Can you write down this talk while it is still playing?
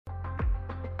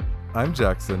I'm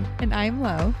Jackson. And I'm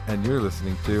Lo. And you're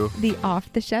listening to the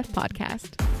Off the Chef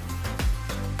podcast.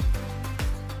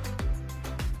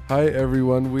 Hi,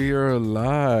 everyone. We are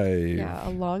live. Yeah,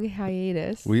 a long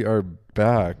hiatus. We are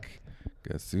back.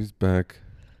 Guess who's back?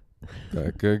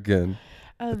 Back again.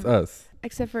 It's us.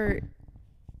 Except for...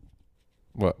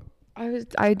 What?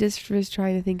 I just was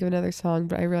trying to think of another song,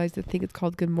 but I realized I think it's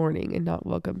called Good Morning and not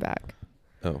Welcome Back.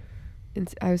 Oh.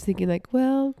 And I was thinking like,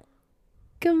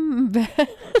 welcome back.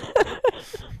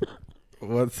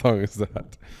 What song is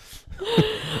that?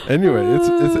 Anyway, it's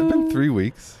been 3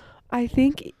 weeks. I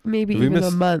think maybe Did we even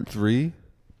miss a month. 3?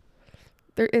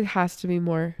 It has to be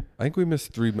more. I think we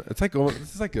missed 3. It's like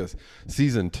this is like a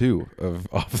season 2 of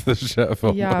Off the Chef.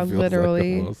 Yeah,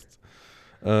 literally.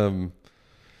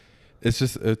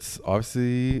 It's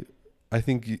obviously, I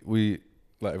think we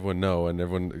let everyone know and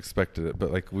everyone expected it,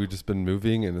 but like we've just been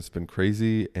moving and it's been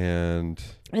crazy. And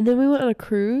then we went on a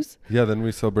cruise. Yeah, then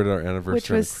we celebrated our anniversary which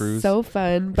was on a cruise. So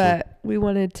fun, but we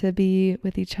wanted to be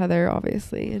with each other,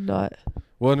 obviously, and not...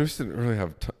 Well, and we just didn't really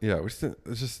have it's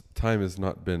just time has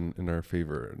not been in our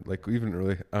favor. Like even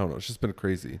really, I don't know, it's just been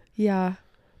crazy. Yeah.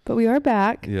 But we are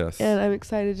back. Yes. And I'm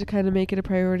excited to kind of make it a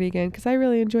priority again because I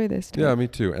really enjoy this time. Yeah, me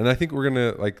too. And I think we're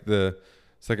going to, like the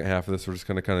second half of this, we're just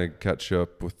going to kind of catch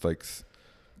up with like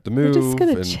the move just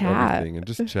gonna and chat. everything and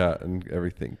just chat and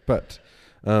everything. But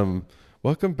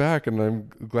welcome back. And I'm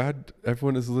glad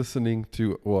everyone is listening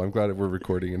to, well, I'm glad that we're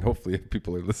recording and hopefully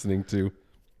people are listening to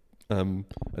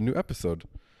a new episode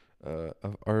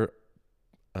of our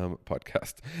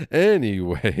podcast.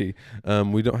 Anyway,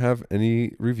 we don't have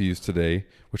any reviews today,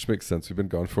 which makes sense. We've been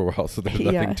gone for a while, so there's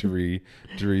nothing to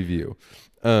review.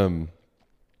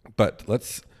 But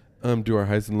let's do our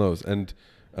highs and lows. And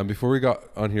before we got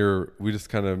on here, we just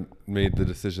kind of made the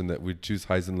decision that we'd choose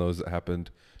highs and lows that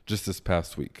happened just this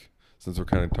past week, since we're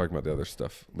kind of talking about the other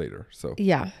stuff later. So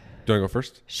yeah. Do you want to go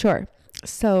first? Sure.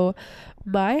 So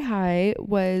my high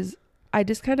was, I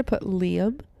just kind of put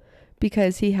Liam,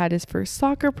 because he had his first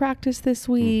soccer practice this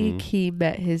week. Mm-hmm. He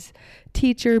met his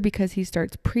teacher because he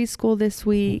starts preschool this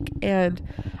week. And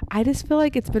I just feel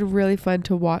like it's been really fun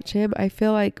to watch him. I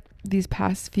feel like these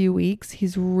past few weeks,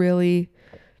 he's really,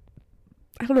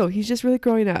 I don't know, he's just really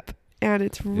growing up. And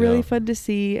it's really fun to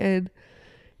see. And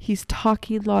he's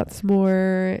talking lots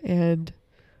more. And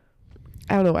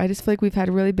I don't know, I just feel like we've had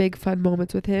really big fun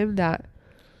moments with him that...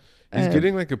 He's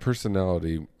getting like a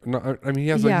personality. No, I mean, he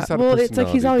has like, he's had well, a personality. it's like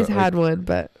he's always had one,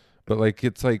 but like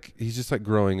it's like he's just like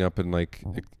growing up and like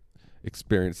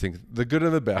experiencing the good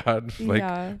and the bad.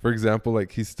 Like for example,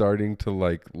 like he's starting to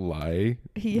like lie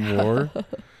more.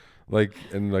 Like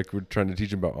and like we're trying to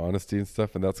teach him about honesty and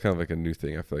stuff, and that's kind of like a new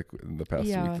thing. I feel like in the past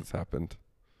week that's happened.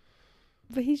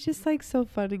 But he's just like so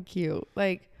fun and cute.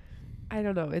 Like I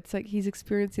don't know. It's like he's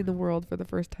experiencing the world for the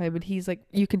first time, and he's like,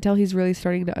 you can tell he's really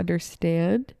starting to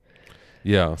understand.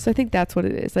 Yeah. So I think that's what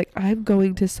it is. Like, I'm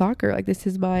going to soccer. Like, this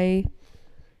is my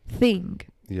thing.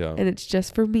 Yeah. And it's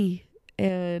just for me.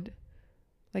 And,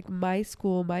 like, my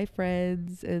school, my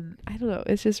friends. And I don't know.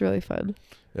 It's just really fun.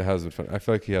 It has been fun. I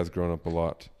feel like he has grown up a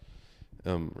lot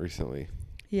recently.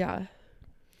 Yeah.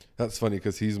 That's funny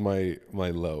because he's my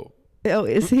low. Oh,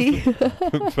 is he?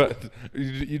 But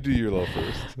you do your low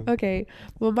first. Okay.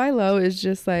 Well, my low is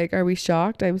just like, are we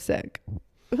shocked? I'm sick.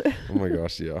 Oh my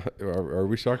gosh, yeah. Are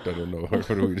we shocked? I don't know. What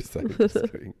do we decide? Just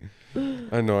kidding.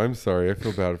 I know. I'm sorry. I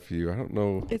feel bad for you. I don't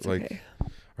know. It's like, okay.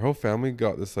 Our whole family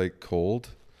got this like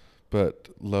cold, but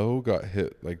Lo got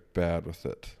hit like bad with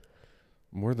it,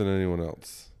 more than anyone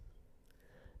else.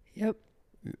 Yep.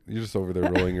 You're just over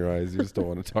there rolling your eyes. You just don't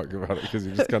want to talk about it because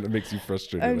it just kind of makes you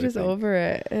frustrated. I'm just over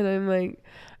it, and I'm like,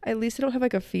 at least I don't have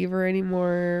like a fever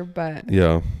anymore. But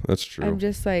yeah, that's true. I'm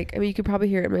just like, I mean, you could probably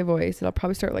hear it in my voice, and I'll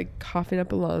probably start like coughing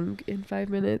up a lung in 5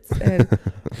 minutes, and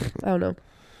I don't know.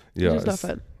 Yeah, it's just not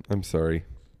fun. I'm sorry.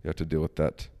 You have to deal with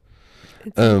that.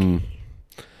 It's okay.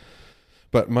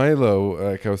 But my low,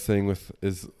 like I was saying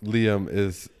is Liam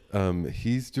is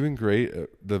he's doing great at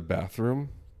the bathroom.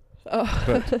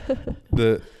 Oh.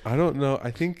 But I don't know. I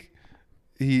think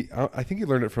he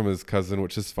learned it from his cousin,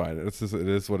 which is fine. It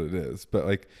is what it is. But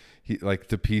like he like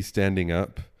to pee standing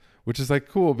up, which is like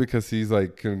cool because he's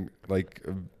like a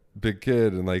big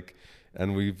kid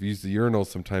and we've used the urinal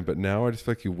sometime. But now I just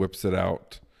feel like he whips it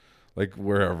out like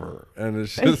wherever, and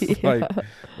it's just like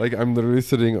I'm literally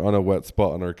sitting on a wet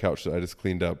spot on our couch that I just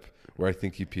cleaned up where I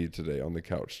think he peed today on the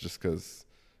couch just because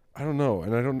I don't know,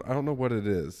 and I don't know what it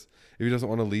is. If he doesn't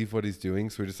want to leave what he's doing,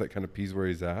 so he just like kind of pees where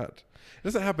he's at. It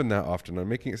doesn't happen that often. I'm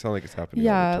making it sound like it's happening.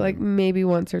 Yeah, like maybe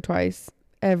once or twice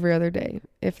every other day,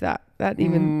 if that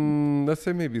even. Let's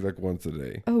say maybe like once a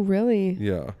day. Oh, really?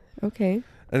 Yeah. Okay.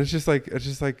 And it's just like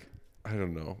I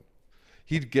don't know.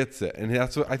 he gets it, and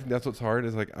that's what I think. That's what's hard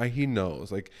is like he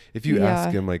knows. Like if you Yeah. ask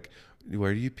him like,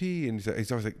 where do you pee, and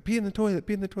he's always like, pee in the toilet,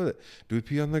 pee in the toilet. Do we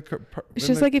pee on the? It's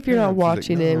just like if you're not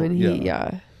watching him and he,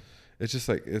 It's just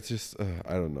like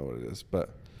I don't know what it is,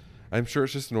 but I'm sure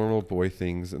it's just normal boy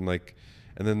things, and like,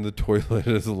 and then the toilet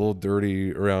is a little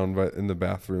dirty around in the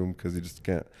bathroom because he just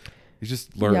can't. He's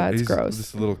just learning. Yeah, it's he's gross.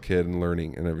 just a little kid and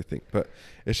learning and everything, but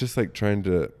it's just like trying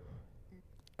to.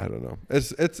 I don't know.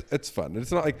 It's fun.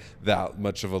 It's not like that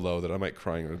much of a low that I might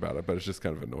crying about it, but it's just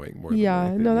kind of annoying more. Yeah, than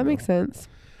anything, no, that makes sense.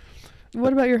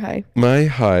 What about your high? My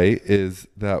high is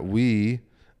that we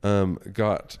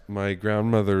got my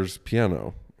grandmother's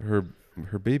piano, her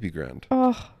baby grand.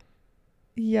 Oh,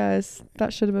 yes,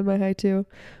 that should have been my high too.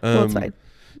 Well, it's fine.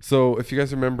 So if you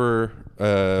guys remember,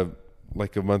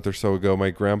 like a month or so ago, my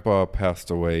grandpa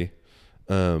passed away.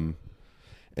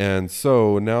 And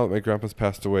so now that my grandpa's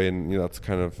passed away, and that's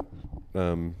kind of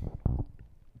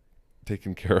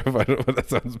taken care of. I don't know, that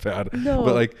sounds bad. No.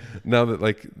 But like now that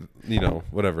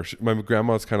whatever. My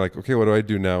grandma's kind of like, okay, what do I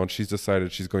do now? And she's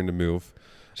decided she's going to move.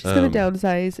 She's going to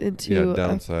downsize into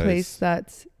a place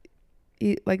that's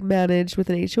like managed with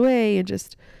an HOA and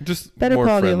just better more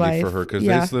quality friendly of life for her, because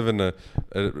they just live in a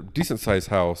decent sized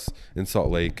house in Salt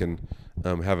Lake and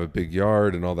have a big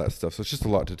yard and all that stuff. So it's just a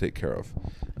lot to take care of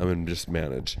and just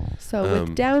manage. So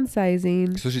with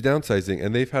downsizing. So she's downsizing,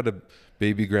 and they've had a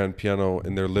baby grand piano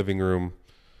in their living room,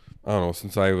 I don't know,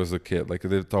 since I was a kid. Like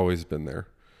it's always been there.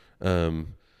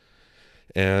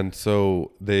 And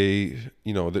so they,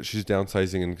 that she's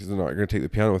downsizing, and because they're not going to take the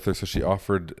piano with her, so she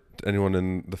offered to anyone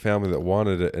in the family that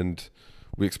wanted it, and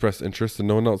we expressed interest, and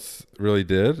no one else really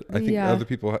did. I think other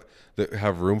people that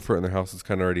have room for it in their houses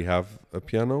kind of already have a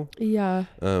piano. Yeah.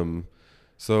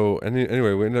 So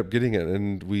anyway, we ended up getting it,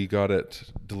 and we got it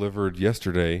delivered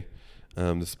yesterday,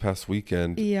 this past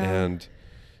weekend. Yeah. And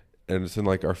it's in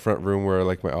like our front room where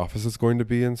like my office is going to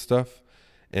be and stuff,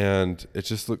 and it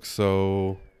just looks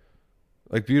so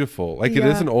like beautiful. Like it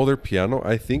is an older piano.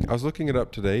 I think I was looking it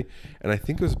up today, and I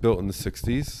think it was built in the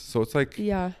 60s. So it's like,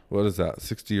 what is that?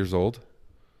 60 years old?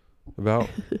 About?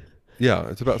 Yeah,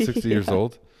 it's about 60 years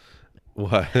old.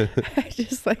 What? I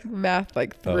just like math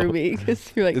threw me,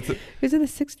 because you're like, it was in the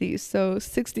 60s, so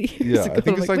 60 years yeah, ago. I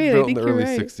think it's like built in the early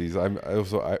right.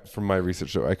 60s. From my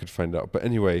research, I could find out. But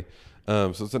anyway, so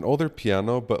it's an older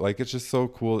piano, but like it's just so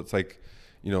cool. It's like,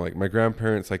 like my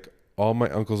grandparents, like all my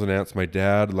uncles and aunts, my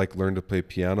dad like learned to play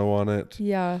piano on it.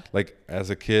 Yeah. Like as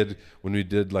a kid, when we'd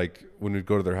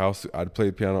go to their house, I'd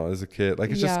play piano as a kid.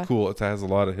 Like it's just cool. It has a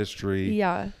lot of history.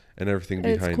 Yeah. And everything and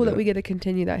behind it. It's cool that we get to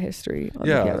continue that history on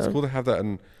the piano. It's cool to have that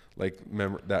in like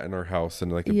that in our house,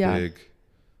 and like a big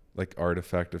like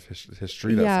artifact of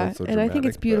history. That sounds so and dramatic, I think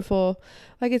it's beautiful.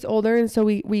 Like it's older, and so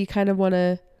we kind of want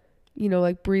to,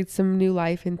 like breathe some new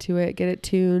life into it, get it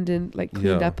tuned and like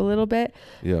cleaned up a little bit.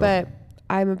 Yeah. But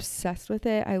I'm obsessed with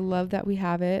it. I love that we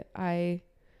have it. And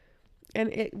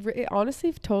it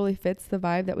honestly totally fits the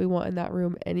vibe that we want in that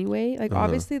room anyway. Like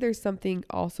obviously there's something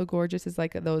also gorgeous is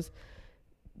like those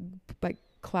like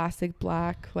classic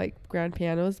black like grand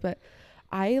pianos, but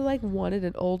I like wanted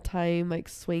an old time like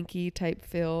swanky type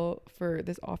feel for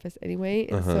this office anyway.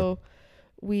 And so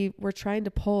we were trying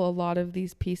to pull a lot of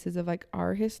these pieces of like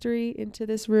our history into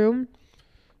this room.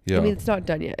 Yeah. I mean, it's not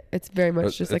done yet. It's very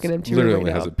much just like an empty room.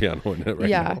 Literally has a piano in it right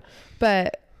now.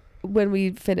 But when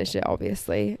we finish it,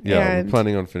 obviously. Yeah, we're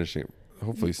planning on finishing it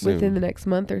hopefully soon. Within the next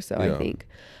month or so, I think.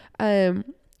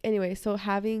 Anyway, so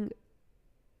having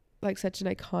like such an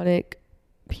iconic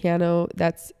piano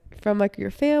that's from like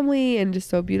your family and just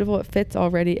so beautiful, it fits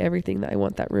already everything that I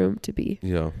want that room to be.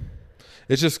 Yeah.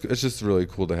 It's just really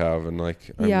cool to have, and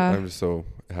like I'm just so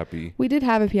happy. We did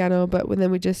have a piano, but then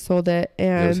we just sold it,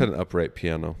 and we just had an upright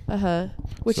piano.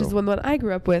 Which is one I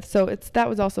grew up with. So that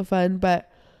was also fun, but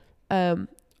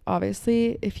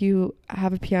obviously if you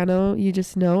have a piano, you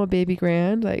just know a baby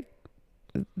grand, like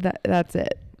that's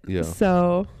it. Yeah.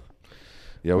 So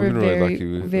we've been really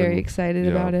lucky. Very excited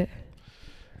about it.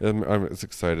 I'm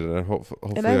excited, and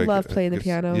hopefully. And I love playing the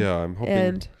piano. Yeah, I'm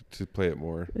hoping to play it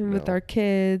more. And with our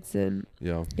kids, and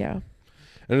yeah.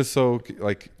 And it's so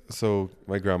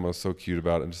my grandma's so cute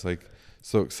about it, and just like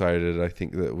so excited. I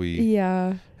think that we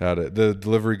had it. The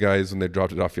delivery guys, when they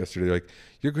dropped it off yesterday, they're like,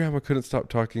 your grandma couldn't stop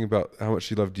talking about how much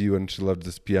she loved you and she loved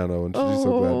this piano, and she's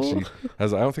so glad she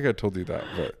has. I don't think I told you that,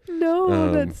 but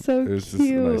no, that's so cute. It was just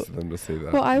nice of them to say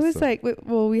that. Well, I was like,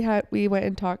 we went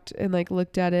and talked and like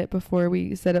looked at it before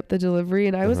we set up the delivery,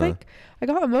 and I was like, I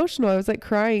got emotional. I was like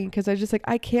crying because I was just like,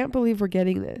 I can't believe we're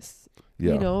getting this.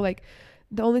 Yeah. Like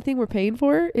the only thing we're paying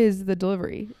for is the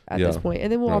delivery at this point.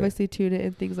 And then we'll Right. obviously tune it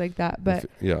and things like that. But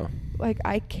Yeah. like,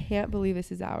 I can't believe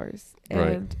this is ours.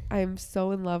 Right. And I'm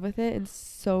so in love with it and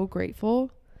so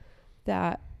grateful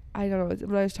that, I don't know,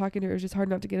 when I was talking to her, it was just hard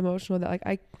not to get emotional that like,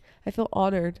 I feel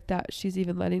honored that she's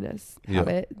even letting us have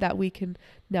Yeah. it, that we can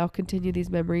now continue these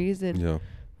memories and Yeah.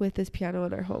 with this piano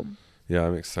in our home. Yeah.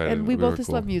 I'm excited. And we It'll be both just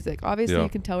cool. love music. Obviously, Yeah. you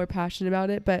can tell we're passionate about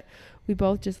it, but we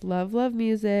both just love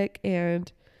music. And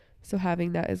so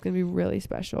having that is going to be really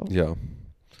special. Yeah.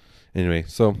 Anyway,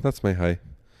 so that's my high.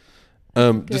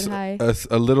 Good Just high.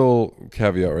 a little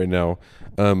caveat right now.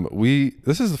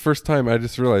 This is the first time I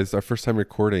just realized our first time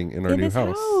recording in our new this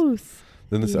house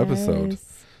in this episode.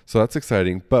 So that's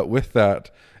exciting. But with that,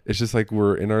 it's just like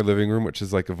we're in our living room, which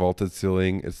is like a vaulted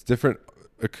ceiling. It's different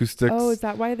acoustics. Oh, is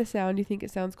that why the sound? You think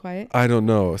it sounds quiet? I don't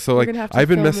know. So We're like gonna have to I've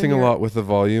been film in messing a your- lot with the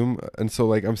volume, and so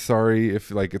like I'm sorry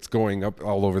if like it's going up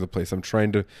all over the place. I'm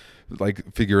trying to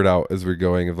like figure it out as we're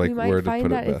going of like we might where to find put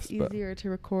that it best. it's But easier to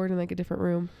record in like a different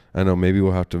room. I know maybe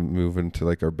we'll have to move into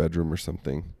like our bedroom or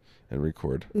something and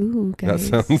record. Ooh, guys.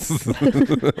 That sounds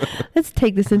Let's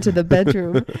take this into the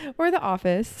bedroom or the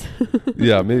office.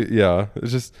 yeah, maybe yeah.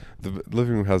 It's just the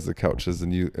living room has the couches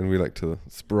and we like to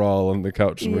sprawl on the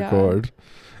couch and Yeah. record.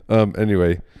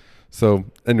 Anyway,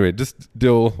 just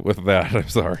deal with that. I'm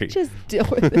sorry. Just deal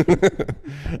with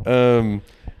it.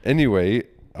 Anyway,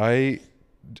 I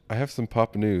have some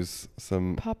pop news,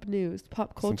 some Pop news,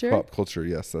 pop some culture. pop culture.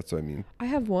 Yes, that's what I mean. I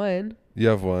have one. You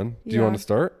have one. Do you Yeah. want to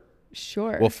start?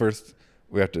 Sure. Well, first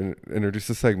we have to introduce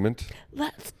the segment.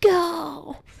 Let's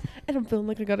go. And I'm feeling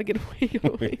like I gotta get away.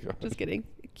 Oh my God. Just kidding.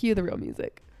 Cue the real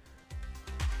music.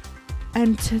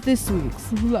 And to this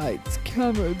week's Lights,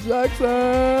 Camera,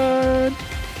 Jackson.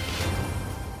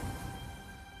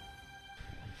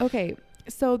 Okay,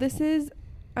 so this is,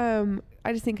 I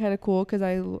just think kind of cool because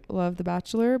I love The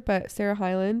Bachelor, but Sarah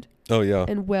Hyland Oh yeah.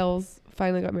 and Wells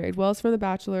finally got married. Wells from The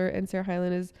Bachelor and Sarah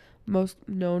Hyland is most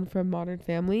known from Modern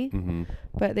Family, Mm-hmm.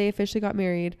 but they officially got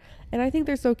married. And I think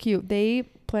they're so cute. They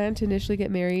planned to initially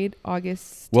get married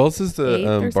August. Wells is 8th or the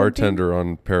something? bartender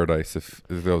on Paradise. If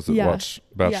those that Yeah. watch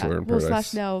Bachelor in well, Paradise.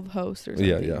 slash now host or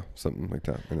something. Yeah, something like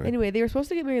that. Anyway, they were supposed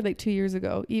to get married like 2 years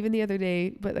ago, even the other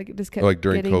day, but like it just kept like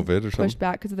during getting COVID or pushed something.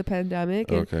 back because of the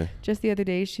pandemic. And Okay. just the other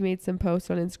day, she made some posts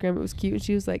on Instagram. It was cute, and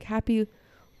she was like, "Happy,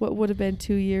 what would have been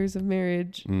 2 years of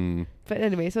marriage." Mm. But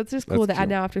anyway, so it's just cool That's that cute.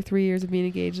 now after 3 years of being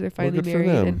engaged, they're Well, finally good for married.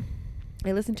 them. And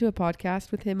I listened to a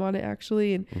podcast with him on it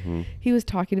actually, and Mm-hmm. he was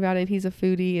talking about it. And he's a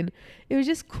foodie, and it was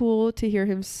just cool to hear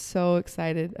him so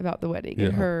excited about the wedding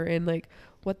and Yeah. her and like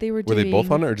what they were Were doing. they both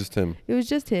on it or just him? It was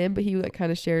just him, but he like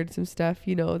kind of shared some stuff,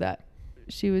 that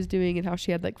she was doing and how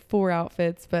she had like 4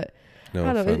 outfits. But No,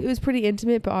 I don't know, fun. it was pretty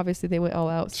intimate, but obviously they went all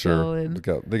out still. Sure. And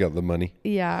They got the money.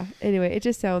 yeah, anyway, it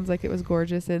just sounds like it was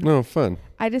gorgeous. And No, fun.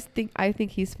 I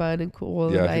think he's fun and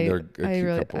cool. Yeah, and I think they're a cute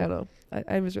really, couple. I don't know.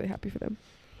 I was really happy for them.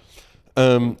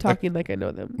 A- Talking like I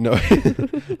know them. no,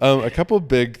 a couple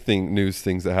big news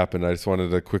things that happened. I just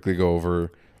wanted to quickly go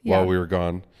over Yeah. while we were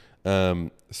gone.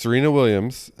 Serena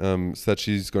Williams said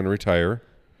she's going to retire.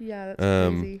 Yeah, that's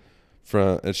Um,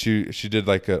 crazy. And she did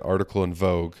like an article in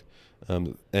Vogue,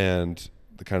 and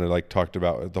kind of like talked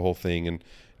about the whole thing and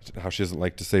how she doesn't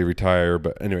like to say retire.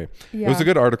 But anyway, Yeah. it was a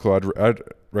good article. I'd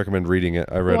recommend reading it.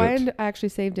 I read it. I actually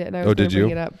saved it and I Oh, was going did to bring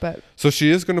you? it up, but So she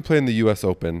is going to play in the U.S.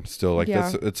 Open still. Like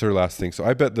Yeah. it's her last thing. So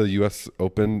I bet the U.S.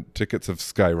 Open tickets have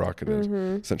skyrocketed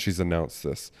Mhm. since she's announced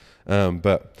this.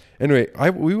 But anyway,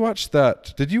 we watched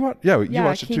that. Did you watch? Yeah, you yeah,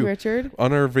 watched King it too. Richard.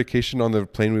 On our vacation on the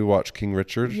plane, we watched King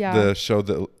Richard, Yeah. the show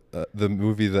that the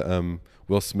movie that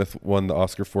Will Smith won the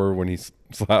Oscar for when he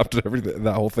slapped everything,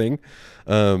 that whole thing.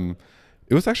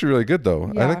 It was actually really good though.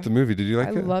 I Yeah. liked the movie. Did you like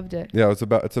I it? loved it. Yeah, it's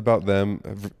about them,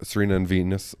 Serena and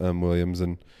Venus Williams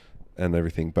and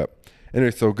everything. But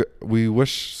anyway, so we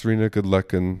wish Serena good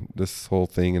luck in this whole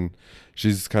thing, and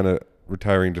she's kind of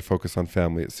retiring to focus on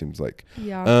family. It seems like.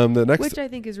 Yeah. The next, Which I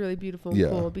think is really beautiful and Yeah.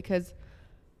 cool because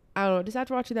I don't know, just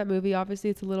after watching that movie, obviously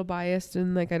it's a little biased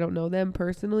and like I don't know them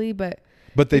personally, but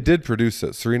but they did produce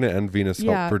it. Serena and Venus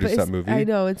yeah, helped produce but that it's- movie. I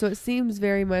know, and so it seems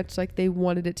very much like they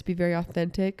wanted it to be very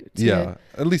authentic. To Yeah,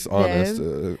 at least honest.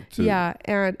 yeah,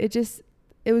 and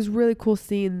it was really cool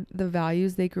seeing the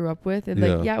values they grew up with, and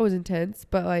like Yeah. it was intense,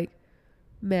 but like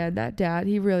man, that dad,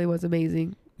 he really was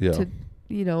amazing. Yeah. To,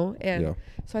 and Yeah.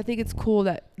 so I think it's cool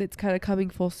that it's kind of coming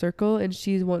full circle, and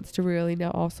she wants to really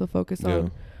now also focus Yeah.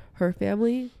 on her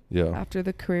family Yeah. after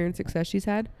the career and success she's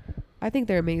had. I think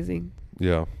they're amazing.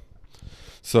 Yeah.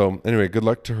 So anyway, good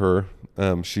luck to her.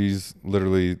 She's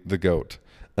literally the GOAT.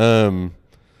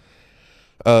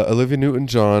 Olivia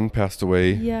Newton-John passed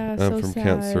away Yeah, so from sad.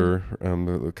 cancer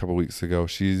a couple weeks ago.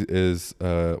 She is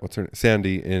what's her name?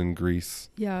 Sandy in Greece.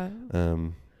 Yeah,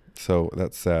 So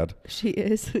that's sad. she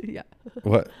is. Yeah.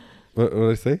 What did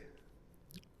I say?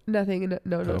 Nothing.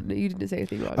 No, Oh. you didn't say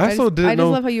anything wrong. I also just, didn't I just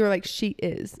know- love how you were like, she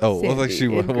is. Oh, well, like Sandy she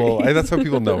in well, Greece. that's how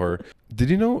people know her. Did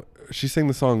you know she sang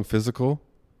the song "Physical"?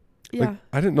 Yeah. Like,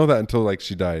 I didn't know that until like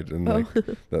she died, and Oh. like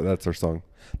that's her song.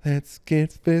 Let's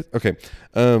get fit. Okay,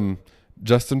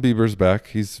 Justin Bieber's back.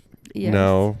 He's Yes.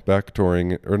 now back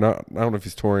touring, or not. I don't know if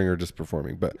he's touring or just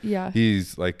performing, but Yeah.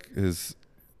 he's like his.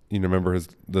 Remember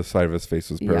the side of his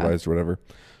face was Yeah. paralyzed or whatever.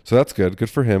 So that's good. Good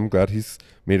for him. Glad he's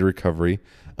made a recovery.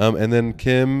 And then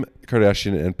Kim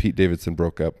Kardashian and Pete Davidson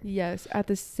broke up. Yes. At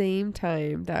the same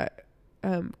time that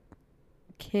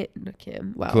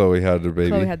Kim. Wow. Chloe had her baby.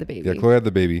 Chloe had the baby. Yeah, Chloe had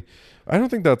the baby. I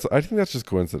think that's just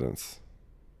coincidence.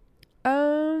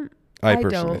 I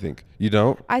personally don't. think. You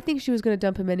don't? I think she was going to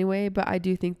dump him anyway, but I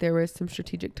do think there was some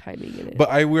strategic timing in it. But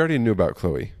we already knew about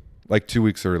Chloe. Like 2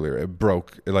 weeks earlier. It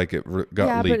broke. Got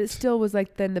yeah, leaked. but it still was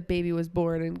like then the baby was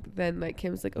born, and then like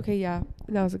Kim's like, okay, yeah,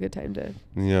 that was a good time to.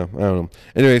 Yeah, I don't know.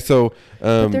 Anyway, so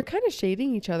But they're kind of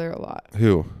shading each other a lot.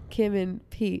 who? Kim and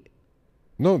Pete.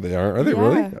 No, they aren't. Are they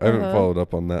really? Yeah, I haven't uh-huh. followed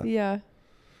up on that. Yeah.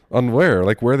 On where?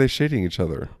 Like where are they shading each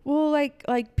other? Well,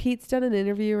 like Pete's done an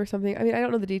interview or something. I mean, I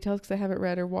don't know the details because I haven't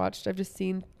read or watched. I've just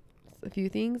seen a few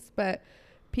things, but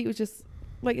Pete was just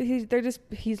like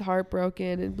he's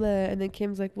heartbroken and blah, and then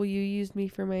Kim's like, well, you used me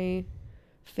for my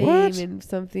fame What? and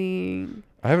something.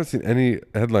 I haven't seen any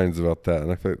headlines about that,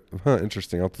 and I thought,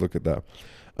 interesting. I'll have to look at that.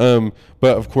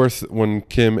 But of course, when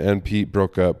Kim and Pete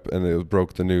broke up and it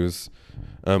broke the news,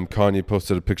 Kanye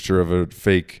posted a picture of a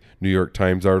fake New York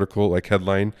Times article, like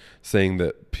headline, saying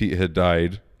that Pete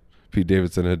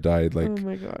Davidson had died, like, Oh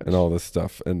my gosh. and all this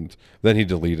stuff. And then he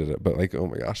deleted it. But like, oh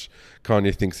my gosh,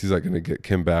 Kanye thinks he's like going to get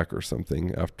Kim back or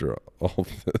something after all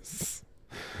of this.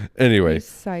 Anyway, He's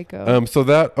psycho. so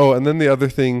that. Oh, and then the other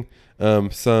thing,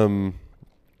 some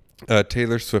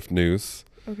Taylor Swift news.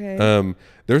 Okay.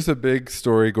 There's a big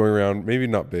story going around, maybe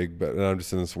not big, but I'm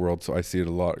just in this world, so I see it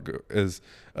a lot, is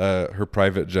her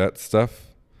private jet stuff.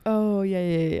 Oh,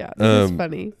 yeah. This is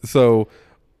funny. So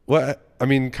kind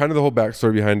of the whole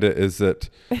backstory behind it is that,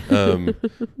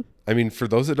 for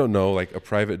those that don't know, like a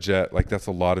private jet, like that's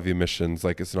a lot of emissions,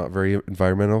 like it's not very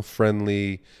environmental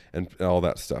friendly and all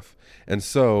that stuff. And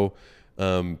so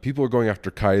people are going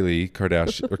after Kylie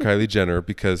Kardashian or Kylie Jenner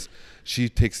because she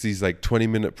takes these like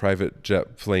 20-minute private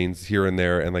jet planes here and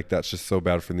there, and like that's just so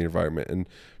bad for the environment and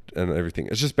everything.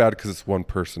 It's just bad because it's one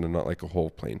person and not like a whole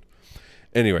plane.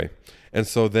 Anyway, and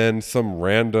so then some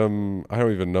random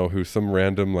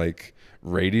like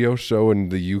radio show in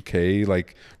the UK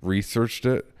like researched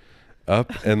it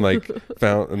up and like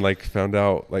found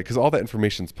out, like, because all that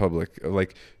information's public,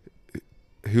 like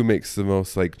who makes the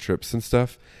most like trips and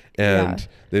stuff, and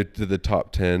they did the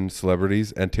top 10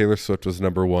 celebrities, and Taylor Swift was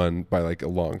number 1 by like a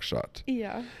long shot.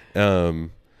 Yeah.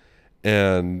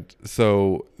 And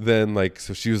so then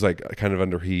so she was like kind of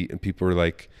under heat, and people were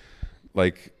like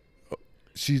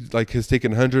she like has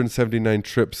taken 179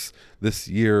 trips this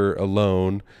year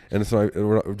alone, and so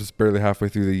we're just barely halfway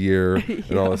through the year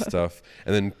and all this stuff.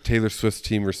 And then Taylor Swift's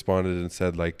team responded and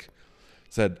said,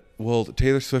 well,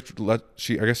 Taylor Swift, I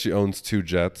guess she owns 2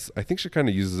 jets. I think she kind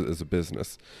of uses it as a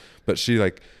business, but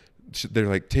they're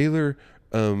like, Taylor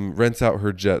rents out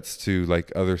her jets to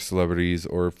like other celebrities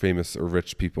or famous or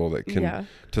rich people that can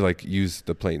to like use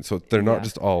the plane. So they're not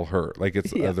just all her, like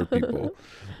it's other people.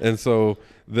 And so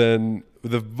then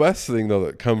the best thing though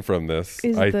that come from this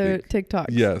is I the think, TikToks.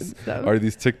 yes, are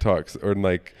these TikToks or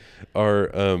like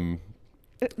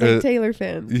Taylor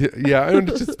fans. Yeah, I don't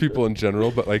know, just people in general,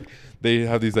 but like they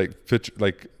have these like picture,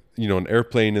 like, you know, an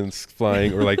airplane and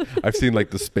flying, or like I've seen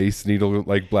like the Space Needle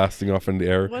like blasting off in the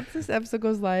air. Once this episode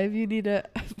goes live, you need to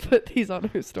put these on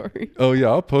our story. Oh yeah,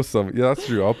 I'll post some. Yeah, that's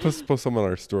true. I'll post some on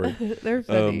our story. They're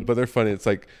funny. But they're funny. It's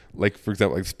like for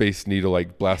example, like Space Needle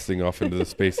like blasting off into the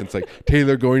space. And it's like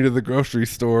Taylor going to the grocery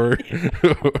store,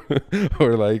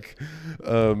 or like,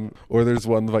 or there's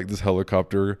one like this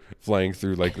helicopter flying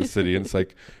through like the city, and it's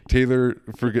like Taylor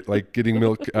getting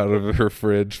milk out of her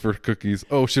fridge for cookies.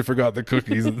 Oh, she forgot the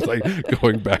cookies. It's like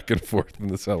going back and forth in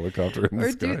this helicopter in the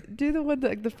or sky. do the one that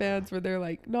like the fans where they're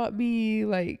like, not me,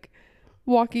 like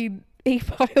walking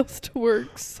 8 miles to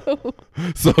work.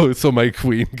 So my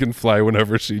queen can fly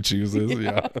whenever she chooses.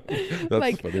 Yeah. That's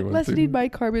like, a funny one let's too. need my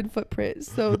carbon footprint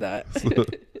so that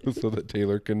so that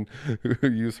Taylor can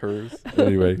use hers.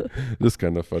 Anyway, just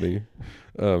kind of funny.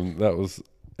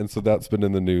 So that's been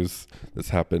in the news. That's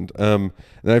happened. And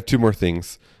I have 2 more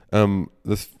things.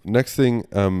 This next thing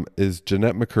is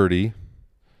Jeanette McCurdy.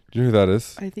 Do you know who that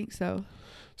is? I think so.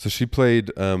 So she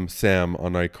played Sam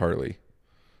on iCarly,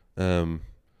 the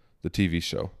TV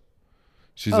show.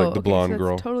 She's like the blonde so girl.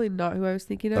 that's totally not who I was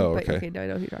thinking of. Oh, But okay. okay, now I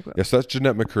know who you're talking about. Yeah, so that's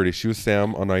Jeanette McCurdy. She was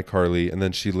Sam on iCarly, and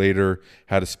then she later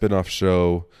had a spin-off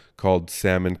show called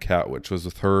Sam and Cat, which was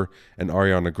with her and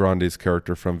Ariana Grande's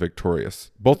character from Victorious.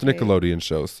 Both Okay. Nickelodeon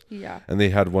shows. Yeah. And they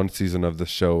had one season of the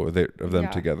show of them Yeah.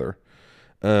 together.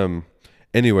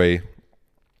 Anyway,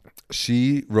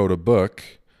 she wrote a book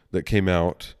that came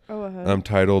out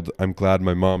titled "I'm Glad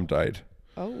My Mom Died."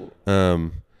 Oh.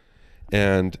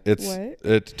 And What?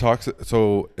 it talks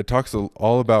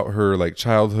all about her like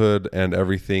childhood and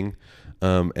everything,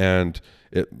 and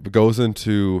it goes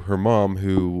into her mom,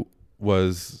 who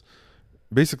was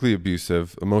basically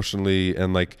abusive emotionally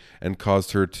and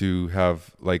caused her to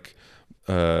have like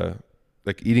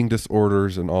eating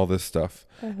disorders and all this stuff,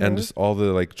 and just all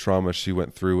the like trauma she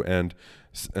went through. And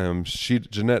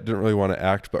Jeanette didn't really want to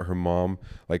act, but her mom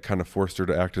like kind of forced her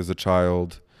to act as a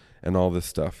child and all this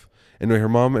stuff. Anyway, her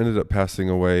mom ended up passing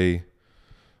away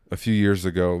a few years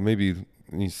ago, maybe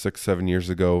 6-7 years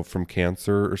ago, from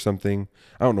cancer or something.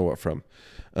 I don't know what from.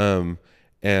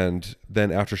 And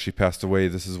then after she passed away,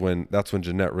 that's when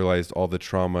Jeanette realized all the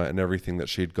trauma and everything that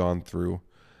she'd gone through.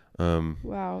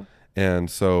 Wow. And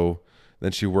so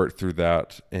then she worked through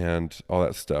that and all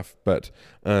that stuff. But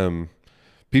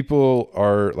people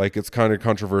are like, it's kind of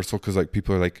controversial because like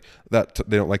people are like that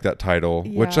they don't like that title,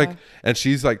 which like, and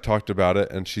she's like talked about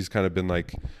it, and she's kind of been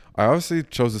like, I obviously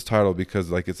chose this title because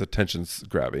like it's attention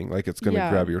grabbing, like it's gonna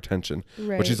grab your attention.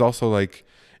 Right. But she's also like,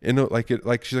 you know, like it,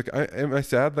 like she's like, am I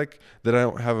sad like that I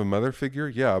don't have a mother figure?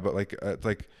 Yeah, but like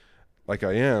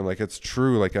I am, like it's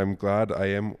true. Like I'm glad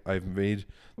I've made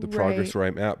the progress where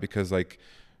I'm at, because like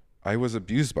I was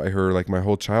abused by her like my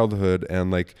whole childhood,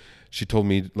 and like she told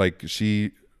me, like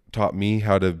she taught me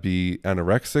how to be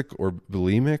anorexic or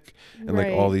bulimic and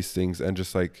like all these things, and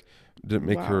just like didn't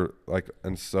make her like.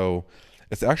 And so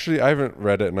it's actually, I haven't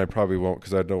read it, and I probably won't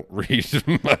because I don't read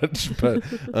much,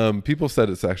 but people said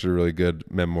it's actually a really good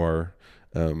memoir.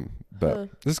 But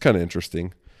this is kind of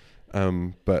interesting.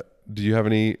 But do you have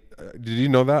any, did you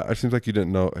know that? It seems like you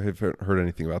didn't know, haven't heard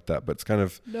anything about that, but it's kind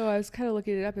of. No, I was kind of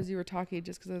looking it up as you were talking,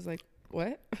 just because I was like,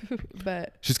 what?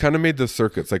 But she's kind of made the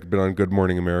circuits, like been on Good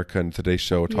Morning America and Today's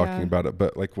Show talking about it.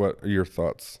 But like, what are your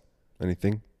thoughts?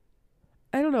 Anything?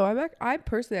 I don't know. I'm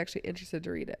personally actually interested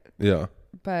to read it. Yeah.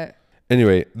 But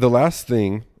anyway, the last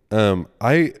thing,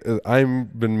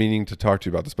 I've been meaning to talk to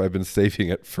you about this, but I've been saving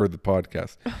it for the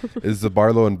podcast, is the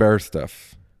Barlow and Bear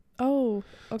stuff. Oh,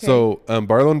 okay. So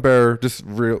Barlow and Bear, just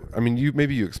real. I mean,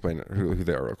 you explain it, who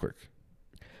they are real quick.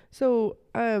 So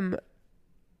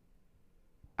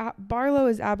Barlow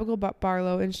is Abigail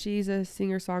Barlow, and she's a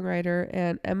singer-songwriter,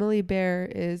 and Emily Bear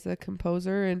is a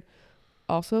composer and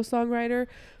also a songwriter.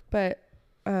 But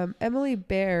Emily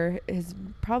Bear is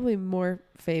probably more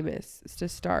famous to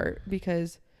start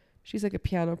because she's like a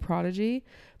piano prodigy,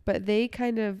 but they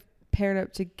kind of paired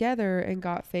up together and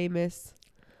got famous,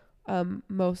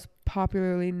 most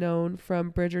popularly known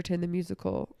from Bridgerton the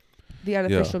musical, the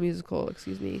unofficial musical,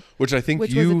 excuse me. Which I think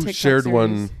which was a you TikTok shared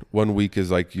series. one week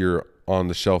is like your on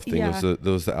the shelf thing. Yeah. It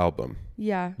was the album.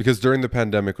 Yeah. Because during the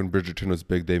pandemic when Bridgerton was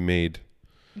big, they made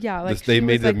like they she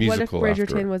made was the like, musical what if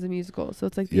after Bridgerton it. was a musical? So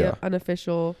it's like the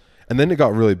unofficial. And then it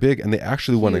got really big, and they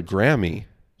actually won a Huge. Grammy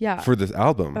for this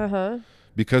album.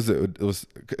 Because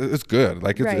it's good.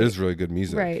 Like it is really good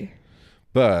music. Right.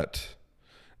 But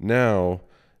now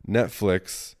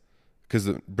Netflix, because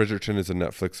Bridgerton is a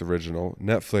Netflix original,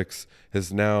 Netflix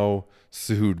has now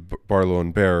sued Barlow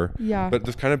and Bear. Yeah. But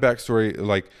this kind of backstory,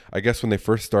 like I guess when they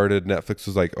first started, Netflix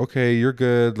was like, okay, you're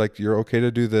good, like you're okay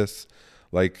to do this,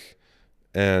 like,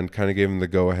 and kind of gave them the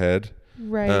go ahead,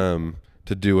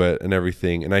 to do it and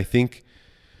everything. And I think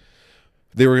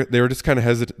they were just kind of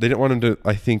hesitant. They didn't want him to.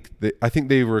 I think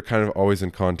they were kind of always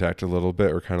in contact a little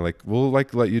bit, or kind of like, we'll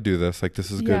like let you do this, like this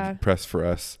is good press for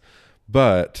us.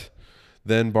 But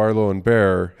then Barlow and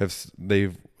Bear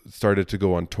they've started to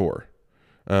go on tour,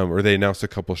 or they announced a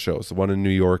couple shows, one in New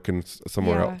York and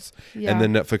somewhere else. And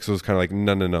then Netflix was kind of like,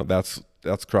 no,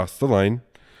 that's crossed the line.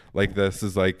 Like this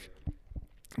is like,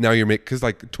 now you're because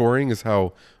like touring is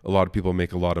how a lot of people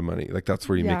make a lot of money. Like that's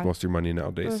where you make most of your money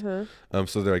nowadays.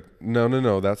 So they're like,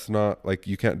 no, that's not, like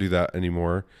you can't do that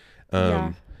anymore.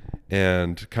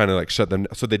 And kind of like shut them.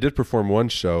 So they did perform one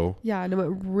show. Yeah, and it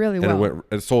went really well. And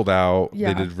it sold out.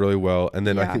 Yeah. They did really well. And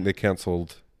then I think they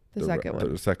canceled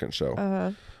the second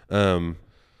show.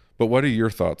 But what are your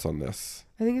thoughts on this?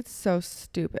 I think it's so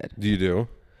stupid. Do you do?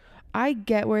 I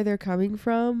get where they're coming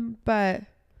from, but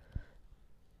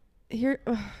here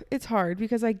it's hard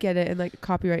because I get it, and like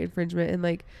copyright infringement, and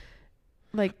like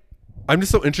I'm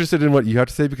just so interested in what you have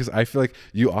to say because I feel like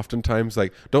you oftentimes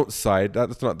like don't side.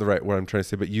 That's not the right word I'm trying to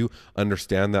say, but you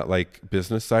understand that like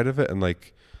business side of it, and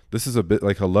like this is a bit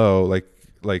like hello,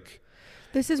 like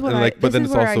This is what and, like, I. but This then is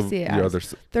it's where I also see it your as.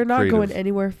 other They're not creative. going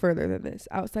anywhere further than this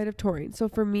outside of touring. So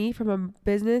for me, from a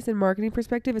business and marketing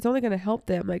perspective, it's only going to help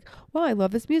them. Like, well, I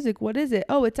love this music. What is it?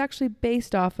 Oh, it's actually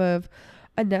based off of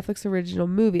a Netflix original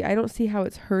movie. I don't see how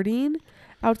it's hurting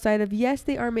outside of, yes,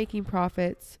 they are making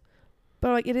profits,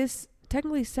 but like it is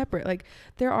technically separate. Like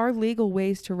there are legal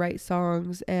ways to write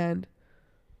songs and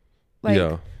like,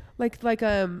 yeah.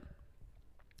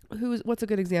 what's a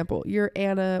good example? You're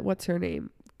Anna, what's her name?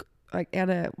 Like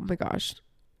Anna, oh my gosh,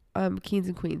 Kings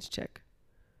and Queens chick.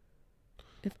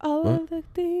 If all What? of the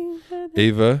things.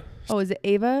 Ava, Oh, is it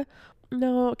Ava?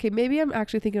 No, okay, maybe I'm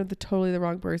actually thinking of totally the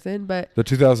wrong person, but the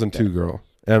 2002 girl,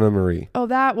 Anna Marie. oh,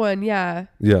 that one, yeah.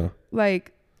 Yeah,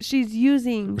 Like she's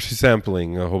using, she's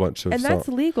sampling a whole bunch of and that's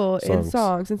legal in songs.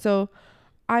 songs, and so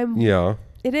Yeah,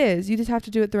 it is. You just have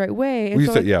to do it the right way. And we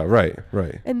so, said like, yeah,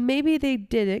 right. and maybe they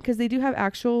did it because they do have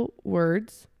actual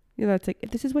words. You know, that's like,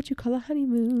 this is what you call a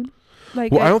honeymoon.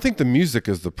 Like, Well, I don't think the music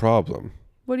is the problem.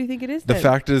 what do you think it is? The then?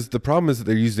 fact is, the problem is that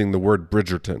they're using the word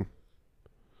Bridgerton.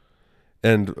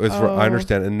 And as far I Oh.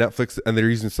 understand, and Netflix, and they're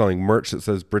using selling merch that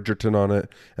says Bridgerton on it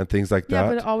and things like Yeah, that.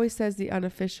 but it always says the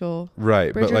unofficial.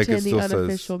 Right, Bridgerton, but like it the still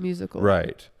unofficial says musical.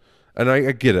 right. And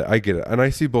I get it, and I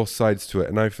see both sides to it.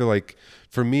 And I feel like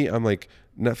for me, I'm like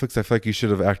Netflix. I feel like you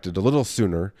should have acted a little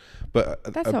sooner. But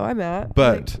That's how I'm at.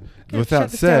 But Like, with shut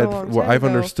that this down said, a long what time I've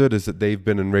ago. understood is that they've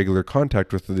been in regular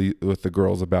contact with the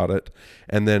girls about it,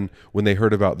 and then when they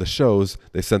heard about the shows,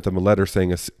 they sent them a letter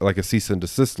saying like a cease and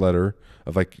desist letter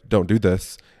of like, don't do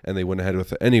this, and they went ahead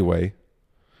with it anyway,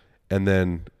 and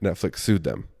then Netflix sued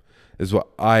them, is what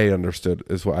I understood,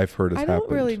 is what I've heard has I don't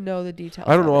happened. really know the details.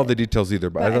 I don't know of all it. the details either,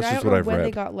 but But that's and I just don't what know I've when they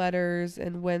read. got letters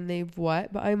and when they've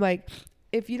what. But I'm like,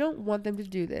 if you don't want them to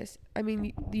do this, I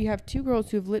mean, you have two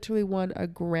girls who have literally won a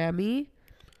Grammy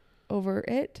over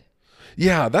it.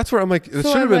 Yeah, that's where I'm like, it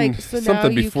So should have I'm been like, so now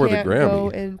something you before the can't go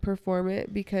Grammy. and perform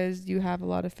it because you have a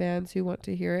lot of fans who want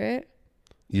to hear it.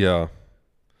 Yeah.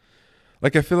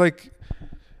 Like, I feel like,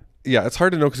 yeah, it's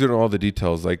hard to know because you don't know all the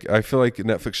details. Like, I feel like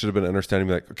Netflix should have been understanding,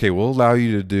 like, okay, we'll allow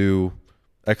you to do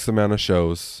X amount of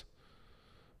shows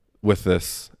with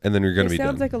this, and then you're going to It be done.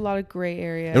 sounds like a lot of gray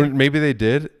area. And maybe they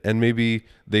did, and maybe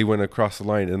they went across the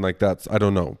line, and like that's, I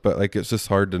don't know, but like it's just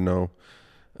hard to know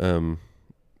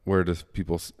where does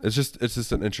people. It's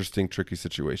just an interesting, tricky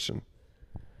situation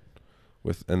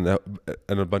with and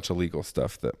a bunch of legal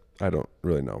stuff that I don't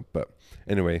really know. But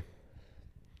anyway,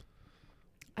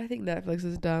 I think Netflix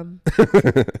is dumb.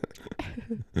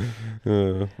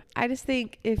 uh, I just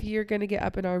think if you're going to get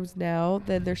up in arms now,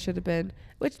 then there should have been,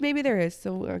 which maybe there is.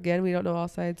 So again, we don't know all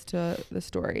sides to the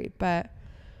story, but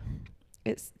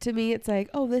it's, to me, it's like,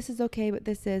 oh, this is okay, but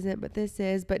this isn't, but this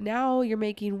is, but now you're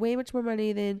making way much more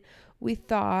money than we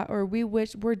thought, or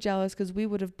we're jealous because we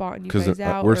would have bought you because guys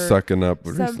out we're or sucking up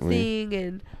recently. something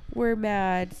and we're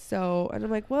mad. So, and I'm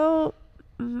like, well,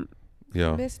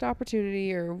 Yeah, missed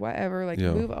opportunity or whatever, like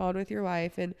Yeah. move on with your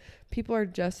life. And people are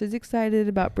just as excited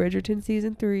about Bridgerton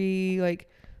season 3, like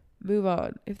move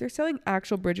on. If they're selling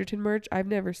actual Bridgerton merch, I've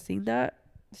never seen that,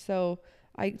 so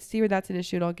I see where that's an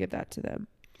issue and I'll give that to them.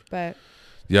 But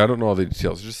yeah, I don't know all the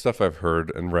details. Just stuff I've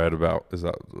heard and read about. Is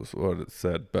that what it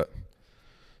said? But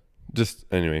just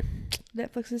anyway,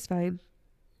 Netflix is fine.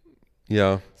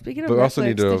 yeah. Speaking of But we Netflix, also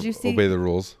need did to you see, obey the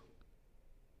rules.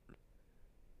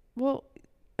 well,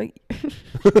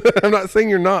 I'm not saying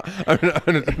you're not. I'm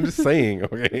just saying.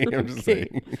 Okay, I'm just Okay.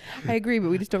 saying. I agree, but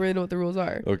we just don't really know what the rules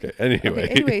are. Okay. Anyway. Okay,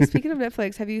 anyway, speaking of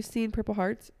Netflix, have you seen Purple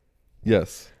Hearts?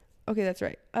 Yes. Okay, that's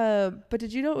right. But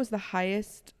did you know it was the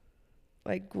highest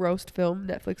like grossed film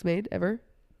Netflix made ever?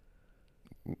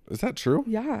 Is that true?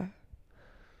 Yeah.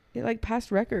 It like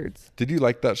passed records Did you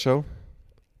like that show?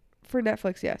 for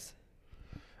Netflix, yes.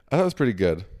 I thought it was pretty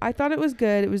good. I thought it was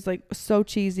good. It was like so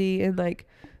cheesy and like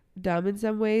dumb in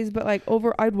some ways, but like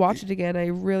I'd watch it again. I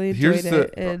really enjoyed Here's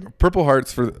it. the And Purple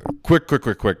Hearts for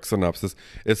quick synopsis.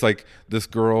 It's like this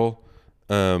girl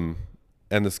and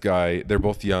this guy, they're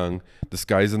both young. This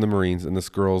guy's in the Marines and this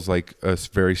girl's like a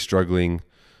very struggling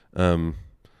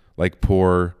like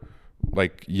poor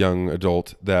like young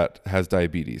adult that has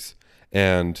diabetes.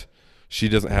 And she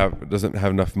doesn't have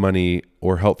enough money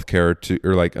or health care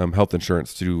or like health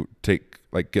insurance to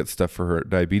get stuff for her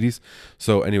diabetes.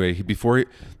 So anyway,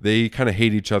 they kind of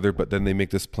hate each other, but then they make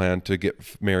this plan to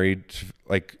get married,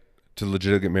 like to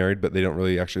legit get married, but they don't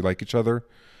really actually like each other,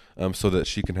 so that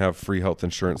she can have free health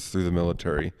insurance through the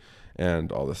military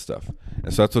and all this stuff.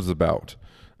 And so that's what it's about.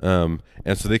 And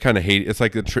so they kind of hate. It's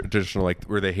like the traditional, like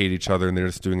where they hate each other and they're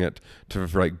just doing it to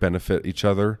like benefit each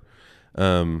other,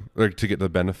 like to get the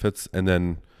benefits. And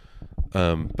then,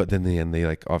 but then in the end, they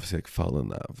like obviously like fell in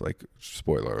love. Like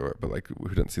spoiler alert, but like we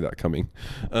didn't see that coming.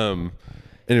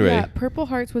 Anyway, Yeah, Purple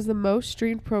Hearts was the most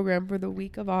streamed program for the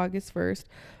week of August 1st,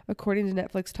 according to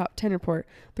Netflix Top 10 report.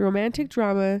 The romantic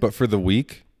drama but for the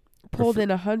week, pulled in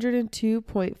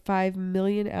 102.5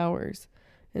 million hours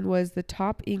and was the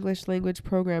top English language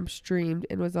program streamed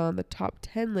and was on the top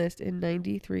 10 list in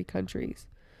 93 countries.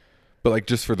 but like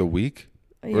just for the week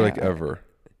or like ever.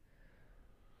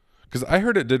 Because I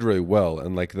heard it did really well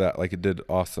and like that, like it did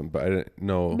awesome, but I didn't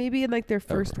know. Maybe in like their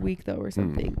first week though or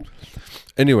something.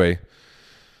 Anyway,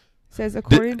 Says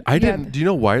according do you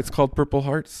know why it's called Purple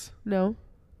Hearts? No.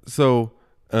 So,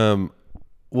 well,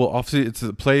 obviously it's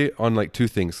a play on like two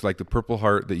things, like the Purple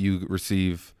Heart that you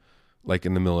receive, like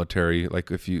in the military, like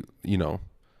if you know,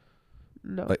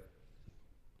 No.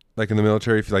 like in the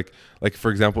military, if you like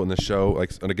for example in the show,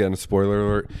 like, and again, spoiler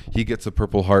alert, he gets a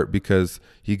Purple Heart because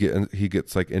he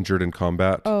gets like injured in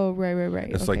combat. Oh, right.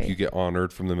 It's like you get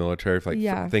honored from the military, for,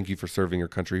 like thank you for serving your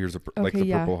country. Here's like the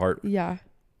Purple Heart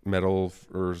medal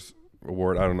or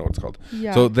award. I don't know what it's called.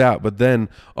 Yeah. So that, but then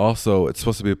also it's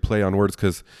supposed to be a play on words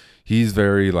because he's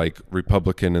very like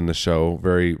Republican in the show,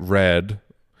 very red,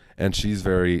 and she's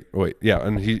very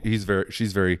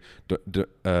she's very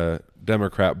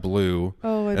Democrat blue.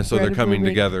 Oh, and so they're coming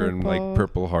together in like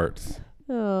Purple Hearts.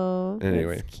 Oh,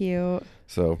 anyway, that's cute.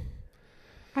 So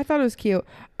I thought it was cute.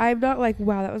 I'm not like,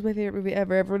 wow, that was my favorite movie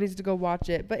ever. Everyone needs to go watch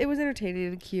it. But it was entertaining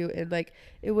and cute, and like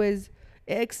it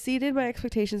exceeded my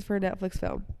expectations for a Netflix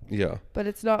film. Yeah. But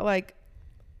it's not like,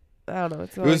 I don't know.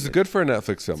 It was good for a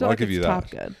Netflix film. I'll give you that. Top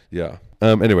Gun. Yeah.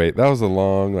 Anyway, that was a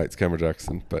long Lights, Camera,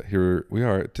 Jackson, but here we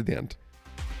are to the end.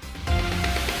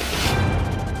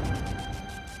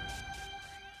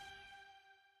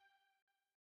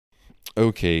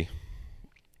 Okay.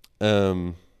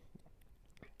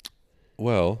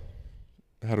 Well,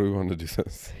 how do we want to do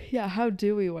this? Yeah, how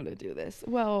do we want to do this?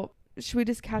 Well, should we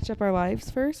just catch up our lives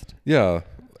first? Yeah.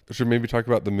 Should maybe talk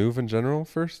about the move in general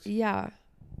first? Yeah.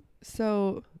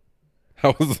 So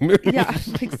how was the move? Yeah,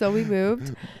 like so we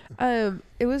moved.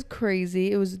 It was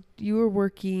crazy. You were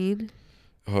working.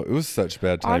 Oh, it was such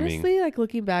bad timing. Honestly, like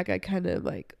looking back, I kind of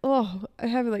like, I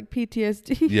have like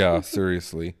PTSD. Yeah,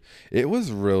 seriously. It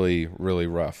was really, really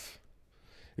rough.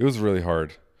 It was really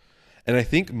hard. And I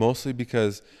think mostly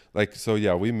because like, so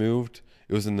yeah, we moved.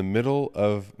 It was in the middle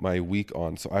of my week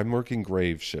on. So I'm working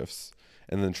grave shifts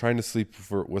and then trying to sleep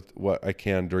with what I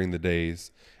can during the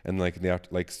days and like in the after,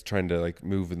 like trying to like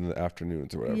move in the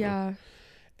afternoons or whatever. Yeah.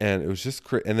 And it was just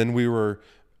and then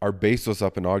our base was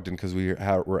up in Ogden because we're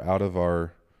out of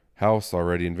our house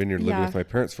already in Vineyard, living with my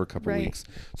parents for a couple weeks.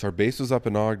 So our base was up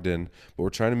in Ogden, but we're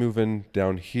trying to move in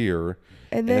down here.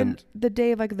 And then the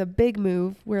day of like the big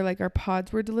move where like our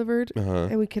pods were delivered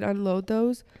and we could unload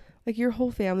those, like your whole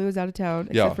family was out of town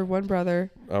except for one brother.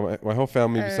 My whole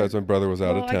family besides my brother was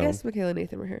out of town. I guess Michaela and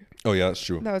Nathan were here. Oh yeah, that's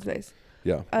true. That was nice.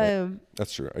 Yeah.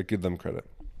 That's true. I give them credit.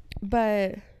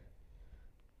 But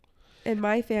and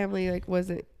my family like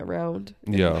wasn't around.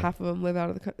 Yeah. Half of them live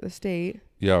out of the state.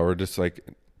 Yeah, or just like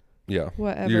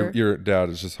whatever. Your dad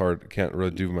is just hard. Can't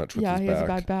really do much with his back. Yeah, he has a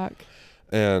bad back.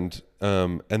 And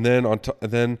then on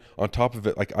top of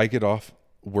it, like I get off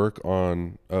work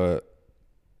on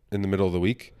in the middle of the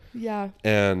week. Yeah.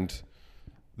 And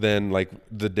then like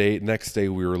next day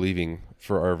we were leaving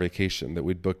for our vacation that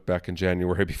we'd booked back in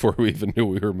January before we even knew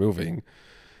we were moving.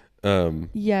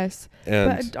 Yes.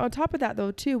 And but on top of that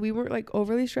though too, we weren't like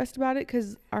overly stressed about it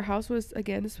because our house was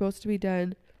again supposed to be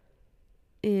done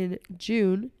in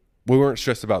June. We weren't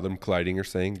stressed about them colliding or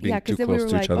being too close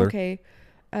to each other. Okay,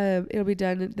 it'll be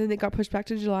done. And then it got pushed back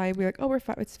to July and we were like, oh, we're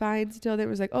fine. It's fine. Still, then it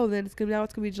was like, oh, then it's gonna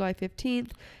be July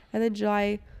 15th. And then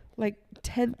July like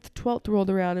 10th, 12th rolled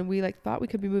around and we like thought we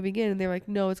could be moving in and they were like,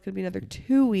 no, it's gonna be another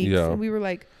 2 weeks. Yeah. And we were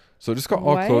like, so it just got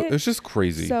all close. It was just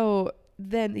crazy. So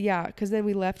then, because then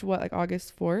we left like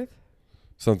August 4th?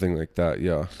 Something like that.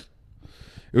 Yeah.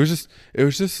 It was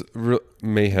just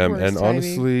mayhem. Worst and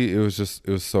honestly, it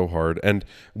was so hard. And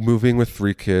moving with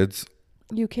 3 kids,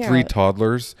 you can't. 3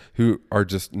 toddlers who are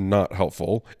just not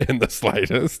helpful in the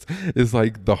slightest is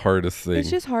like the hardest thing. It's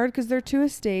just hard because they're to a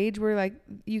stage where like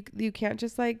you can't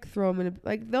just like throw them in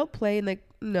like they'll play and like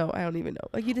no, I don't even know.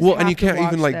 Like you just and you can't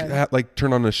even like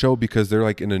turn on a show because they're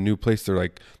like in a new place. They're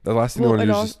like the last thing they want to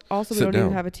do is just also sit we don't down.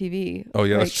 even have a TV. Oh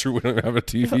yeah, like, that's true. We don't have a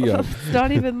TV. It's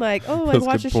not even like That's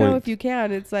watch a good show point. if you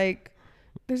can. It's like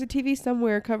there's a TV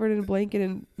somewhere covered in a blanket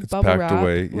and It's bubble packed wrap.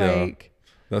 away. Yeah. Like,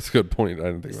 that's a good point. I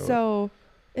didn't think about that. So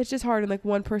it's just hard, and like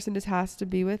one person just has to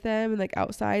be with them and like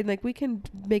outside, and like we can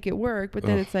make it work, but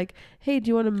then Ugh. it's like, hey, do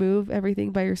you want to move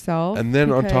everything by yourself? And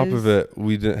then on top of Because- it,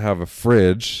 we didn't have a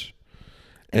fridge.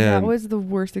 and that And was the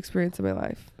worst experience of my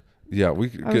life. yeah, we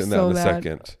could I get was in that so in a mad.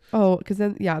 second. Oh, because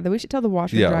then then we should tell the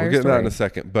washer and Yeah, dryer we're getting story. that in a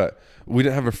second. But we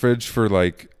didn't have a fridge for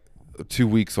like 2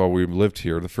 weeks while we lived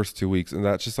here, the first 2 weeks. And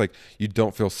that's just like, you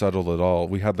don't feel settled at all.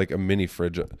 We had like a mini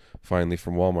fridge finally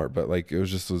from Walmart, but like it was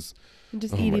just And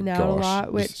just oh my eating out a gosh, lot,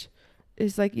 just- which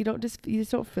is like you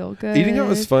just don't feel good. eating out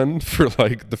was fun for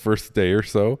like the first day or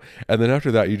so. And then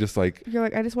after that, you just like, You're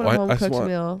like, I just want a I home just cooked want-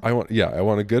 meal. I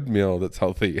want a good meal that's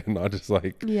healthy and not just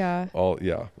like Yeah.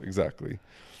 yeah, exactly.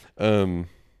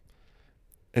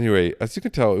 Anyway, as you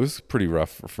can tell, it was pretty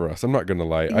rough for us. I'm not gonna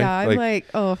lie. Yeah, I'm like,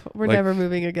 oh, we're like, never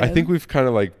moving again. I think we've kind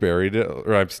of like buried it,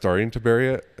 or I'm starting to bury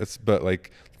it. But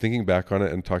like thinking back on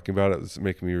it and talking about it is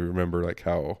making me remember like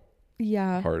how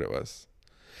yeah. hard it was.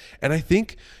 And I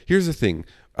think here's the thing.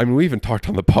 I mean, we even talked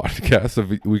on the podcast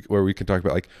where we can talk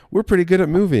about like we're pretty good at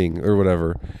moving or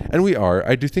whatever, and we are.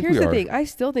 I do think Here's we the are. thing. I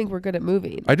still think we're good at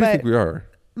moving. I do but think we are.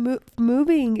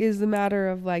 moving is a matter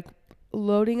of like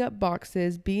loading up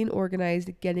boxes, being organized,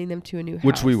 getting them to a new house.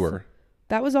 Which we were.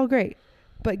 That was all great.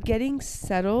 But getting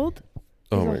settled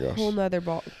Oh is my a gosh. whole nother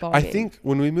ball I game. think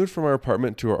when we moved from our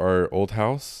apartment to our old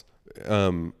house,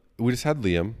 we just had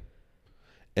Liam,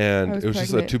 I and was it was just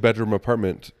a pregnant. 2-bedroom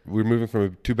apartment. We were moving from a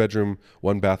 2-bedroom,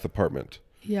 1-bath apartment,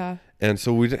 Yeah. and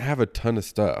so we didn't have a ton of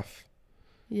stuff.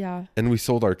 Yeah. And we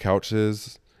sold our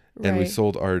couches, and we Right.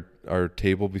 sold our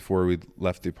table before we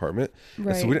left the apartment. Right.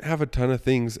 And so we didn't have a ton of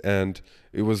things, and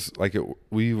it was like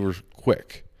we were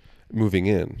quick moving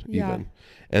in Yeah. even,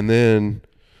 and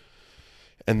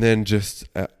then just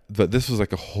but this was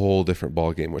like a whole different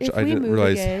ball game, which If I we didn't move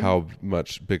realize again, how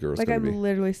much bigger it was like going I'm to be.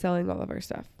 literally selling all of our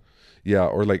stuff. Yeah,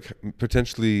 or like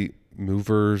potentially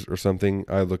movers or something.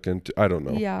 I don't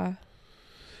know. Yeah.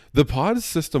 The pod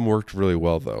system worked really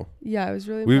well though. Yeah. I was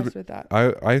really We- impressed with that.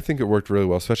 I think it worked really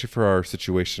well, especially for our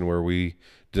situation where we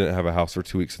didn't have a house for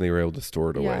 2 weeks and they were able to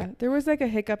store it Yeah. away. There was like a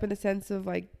hiccup in the sense of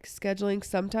like scheduling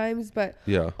sometimes, but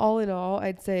Yeah. all in all,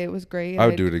 I'd say it was great. I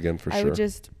would do it again for I sure. would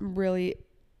just really,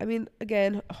 I mean,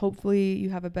 again, hopefully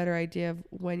you have a better idea of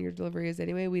when your delivery is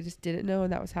anyway. We just didn't know,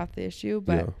 and that was half the issue.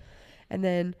 But, and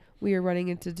then we were running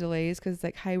into delays because it's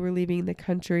like, hi, we're leaving the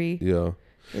country. Yeah.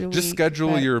 In a Just week, schedule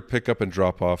but your pickup and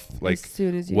drop off like as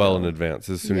soon as you well know. in advance,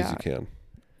 as soon as Yeah. you can.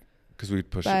 Because we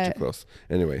push it But- too close.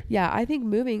 Anyway. Yeah, I think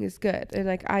moving is good. And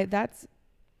like,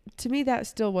 to me, that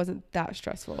still wasn't that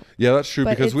stressful. Yeah, that's true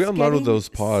But because we it's unloaded getting those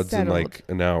pods settled. in like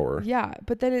an hour. Yeah.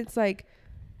 But then it's like,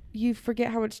 you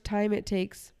forget how much time it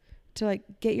takes to like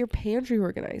get your pantry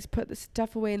organized, put the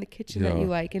stuff away in the kitchen that Yeah. you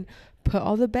like, and put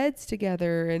all the beds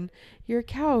together and your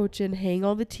couch and hang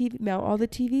all the mount all the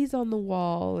TVs on the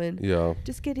wall, and Yeah.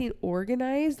 just getting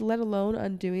organized, let alone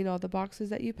undoing all the boxes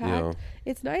that you packed. Yeah.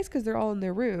 It's nice because they're all in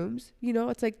their rooms. You know,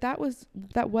 it's like that was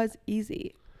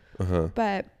easy, Uh-huh.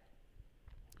 but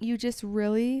you just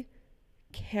really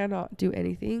cannot do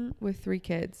anything with 3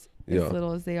 kids Yeah. as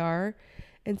little as they are.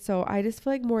 And so I just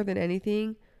feel like more than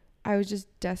anything, I was just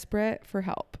desperate for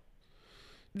help.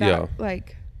 Yeah.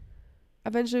 Like,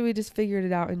 eventually we just figured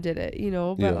it out and did it, you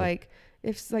know? But Yeah. like,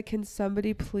 if like, can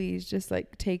somebody please just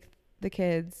like take the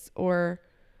kids, or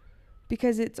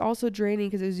because it's also draining,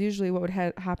 because it was usually what would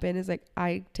happen is like,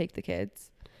 I take the kids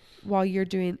while you're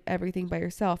doing everything by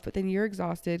yourself, but then you're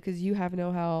exhausted because you have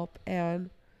no help.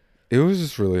 And It was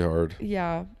just really hard.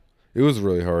 yeah, It was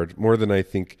really hard. More than I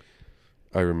think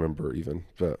I remember even.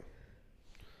 But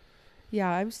yeah,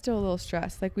 I'm still a little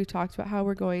stressed. Like, we've talked about how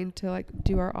we're going to like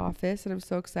do our office, and I'm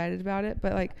so excited about it.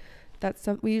 But like,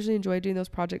 we usually enjoy doing those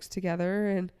projects together,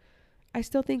 and I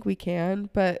still think we can,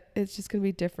 but it's just going to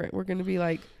be different. We're going to be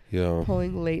like yeah.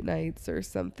 pulling late nights or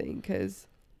something, because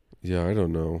Yeah, I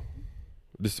don't know.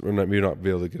 Just we're not maybe not be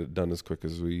able to get it done as quick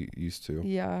as we used to.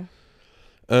 yeah.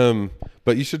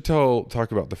 But you should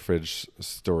talk about the fridge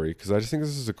story, because I just think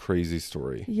this is a crazy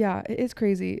story. Yeah, it is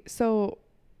crazy. So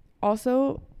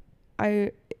also,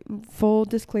 full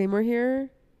disclaimer here,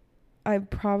 I'm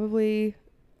probably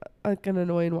like an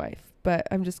annoying wife, but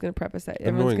I'm just going to preface that.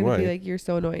 Everyone's Annoying going to be why? like, you're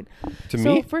so annoying. To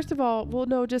So me, first of all, well,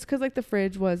 no, just because like the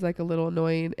fridge was like a little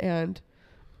annoying, and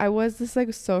I was just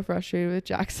like so frustrated with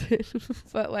Jackson.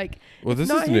 But like, well, it's this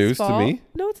not is his news fault. to me.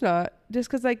 No, it's not. Just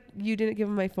because like you didn't give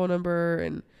him my phone number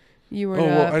and you were Oh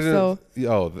well, up, I didn't. so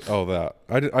That.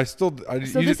 I still.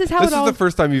 So this is how This it is all- the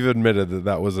first time you've admitted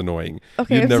that was annoying.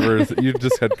 okay. You I'm never. sorry. You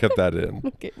just had kept that in.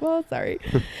 Okay, well, sorry.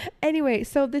 Anyway,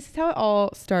 so this is how it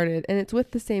all started, and it's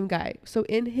with the same guy. So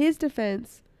in his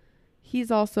defense, he's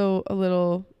also a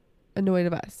little annoyed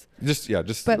of us. Just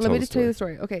But let me just tell you the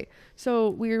story. Okay, so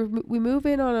we move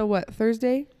in on a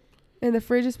Thursday, and the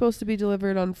fridge is supposed to be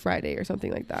delivered on Friday or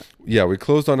something like that. Yeah, we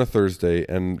closed on a Thursday,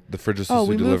 and the fridge is supposed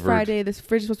to be delivered. We moved Friday. This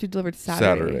fridge is supposed to be delivered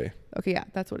Saturday. Okay, yeah,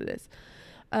 that's what it is.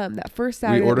 That first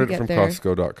Saturday we ordered it from there,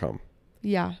 Costco.com.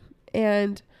 Yeah,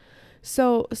 and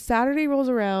so Saturday rolls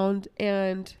around,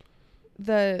 and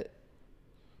the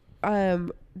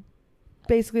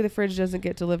basically the fridge doesn't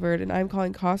get delivered, and I'm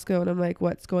calling Costco, and I'm like,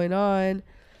 what's going on?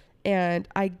 And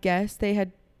I guess they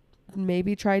had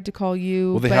maybe tried to call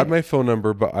you. Well, they had my phone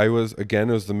number, but it was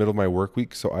the middle of my work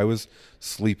week, so I was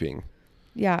sleeping.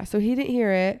 Yeah, so he didn't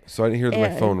hear it. So I didn't hear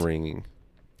my phone ringing.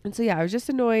 And so, yeah, I was just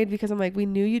annoyed because I'm like, we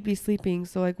knew you'd be sleeping,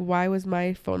 so like, why was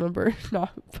my phone number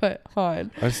not put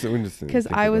on? Because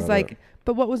I was like,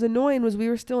 but what was annoying was we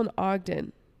were still in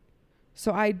Ogden.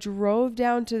 So I drove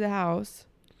down to the house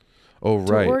to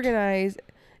organize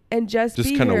and just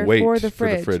be here for the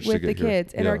fridge with the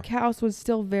kids. And our house was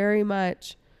still very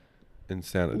much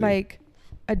insanity, like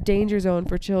a danger zone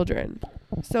for children.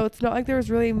 So it's not like there was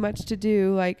really much to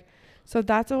do. Like, so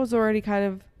that's what was already kind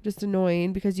of just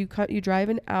annoying, because you drive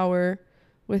an hour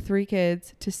with 3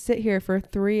 kids to sit here for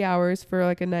 3 hours for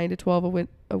like a 9 to 12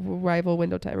 arrival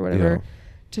window time or whatever,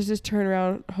 to just turn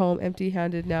around home empty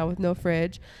handed now with no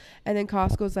fridge. And then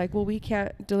Costco's like, well, we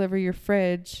can't deliver your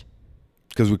fridge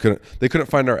because they couldn't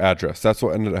find our address. That's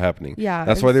what ended up happening. Yeah.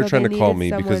 That's why they're trying to call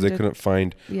me, because they couldn't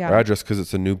find our address, because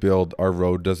it's a new build. Our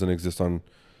road doesn't exist on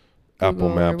Apple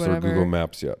Maps or Google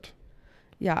Maps yet.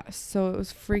 Yeah. So it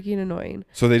was freaking annoying.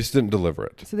 So they just didn't deliver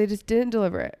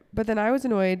it. But then I was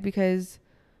annoyed because,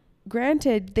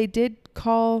 granted, they did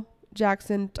call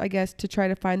Jackson, I guess, to try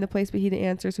to find the place, but he didn't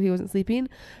answer, so he wasn't sleeping.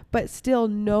 But still,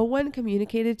 no one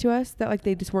communicated to us that like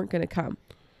they just weren't going to come.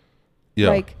 Yeah.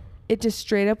 Like, it just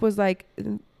straight up was like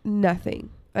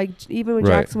nothing. Like, even when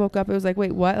Jackson woke up, it was like,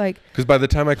 wait, what? Like, because by the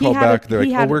time I called back, they're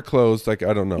like, we're closed. Like,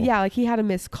 I don't know. Yeah, like he had a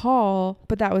missed call,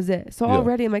 but that was it. So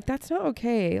already I'm like, that's not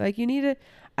okay. Like, you need to,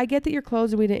 I get that you're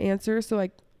closed and we didn't answer, so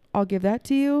like, I'll give that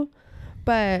to you.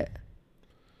 But,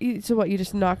 so what, you're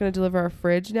just not going to deliver our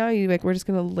fridge now? You like, we're just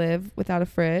going to live without a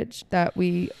fridge that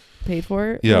we paid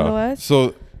for? Yeah.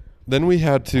 So then we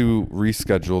had to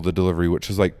reschedule the delivery, which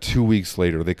was like 2 weeks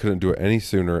later. They couldn't do it any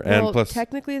sooner. Well, and plus,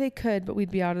 technically they could, but we'd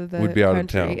be out of the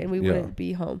country and we wouldn't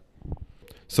be home.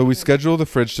 So we scheduled the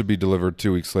fridge to be delivered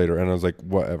 2 weeks later, and I was like,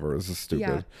 whatever, this is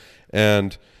stupid. Yeah.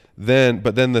 And then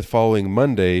the following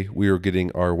Monday, we were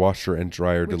getting our washer and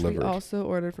dryer delivered. Which we also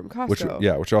ordered from Costco.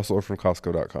 Which we also ordered from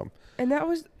Costco.com. And that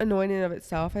was annoying in and of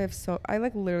itself. I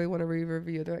like literally want to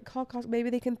re-review. They're like, call Costco.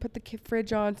 Maybe they can put the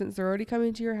fridge on since they're already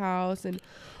coming to your house and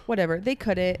whatever. They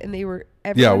couldn't, and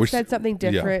everyone said something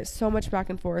different. So much back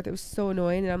and forth. It was so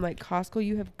annoying. And I'm like, Costco,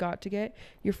 you have got to get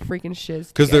your freaking shiz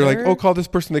because they're like, oh, call this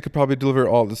person. They could probably deliver it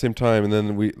all at the same time. And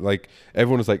then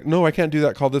everyone was like, no, I can't do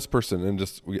that. Call this person.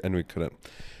 And we couldn't.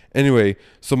 Anyway,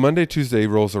 so Monday, Tuesday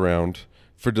rolls around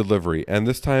for delivery. And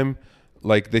this time,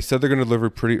 like, they said they're going to deliver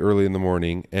pretty early in the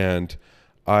morning. And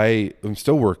I am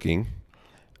still working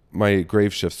my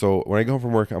grave shift. So when I go home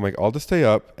from work, I'm like, I'll just stay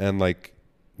up and like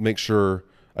make sure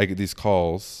I get these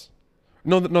calls.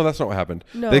 No, that's not what happened.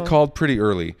 No. They called pretty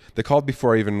early. They called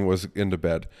before I even was into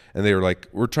bed. And they were like,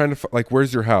 we're trying to,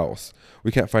 where's your house?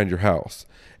 We can't find your house.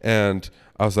 And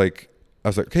I was like,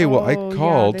 okay, well, I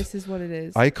called. Yeah, this is what it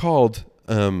is. I called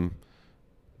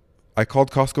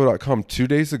Costco.com 2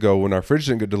 days ago when our fridge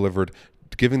didn't get delivered,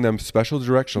 giving them special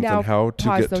directions on how to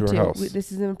get to our house.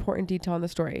 This is an important detail in the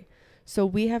story. So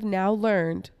we have now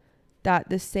learned that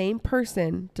the same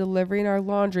person delivering our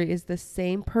laundry is the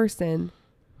same person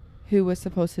who was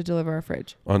supposed to deliver our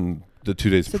fridge on the 2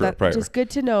 days prior. It's just good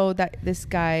to know that this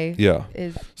guy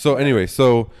is. So anyway,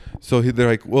 they're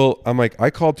like, well, I'm like, I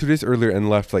called 2 days earlier and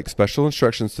left like special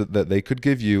instructions that they could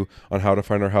give you on how to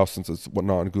find our house since it's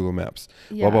not on Google Maps.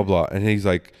 Yeah. Blah blah blah. And he's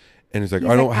like, I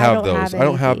don't have those. I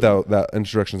don't have that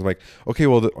instructions. I'm like, okay,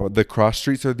 well the cross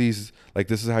streets are these. Like,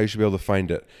 this is how you should be able to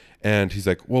find it. And he's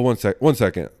like, well, one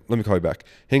second, let me call you back.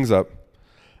 Hangs up.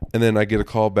 And then I get a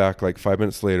call back like 5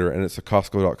 minutes later, and it's a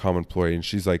Costco.com employee. And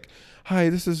she's like, hi,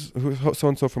 this is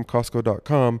so-and-so from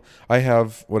Costco.com. I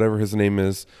have whatever his name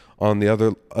is on the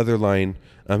other line.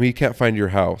 He can't find your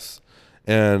house.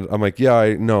 And I'm like, yeah,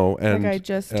 I know. And I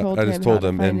just told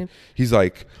him. And he's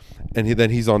like, then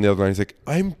he's on the other line. He's like,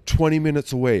 I'm 20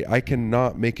 minutes away. I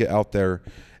cannot make it out there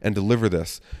and deliver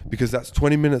this because that's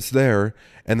 20 minutes there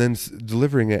and then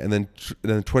delivering it and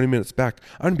then 20 minutes back.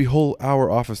 I'm going to be a whole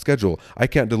hour off of schedule. I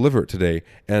can't deliver it today.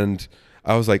 And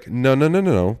I was like, no.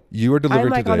 You are delivered I'm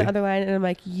like today. on the other line, and I'm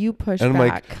like, you push And I'm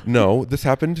back. like, no, this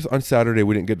happened on Saturday.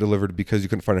 We didn't get delivered because you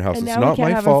couldn't find a house. And It's now we not can't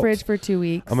my have fault. a fridge for 2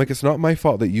 weeks. I'm like, it's not my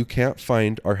fault that you can't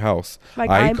find our house. Like,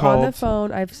 I I'm on the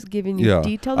phone. I've given you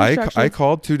detailed instructions. I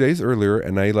called 2 days earlier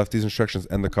and I left these instructions,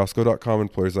 and the Costco.com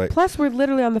employee's like, Plus, we're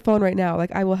literally on the phone right now.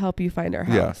 Like, I will help you find our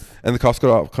house. yeah. And the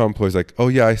Costco.com employee's like, oh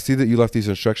yeah, I see that you left these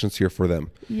instructions here for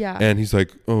them. Yeah. And he's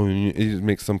like, oh, and he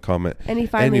makes some comment. And he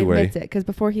finally Anyway. admits it, because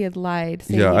before he had lied.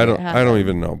 Saying Yeah, he I didn't have don't them.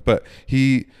 even know. But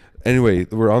anyway,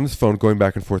 we're on this phone going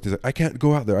back and forth. He's like, I can't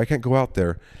go out there. I can't go out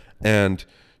there. And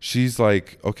she's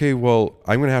like, okay, well,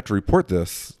 I'm going to have to report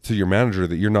this to your manager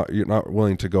that you're not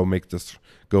willing to go make this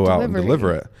go out and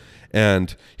deliver it.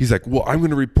 And he's like, well, I'm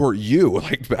going to report you,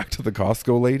 like, back to the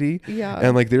Costco lady. Yeah.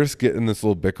 And like, they're just getting this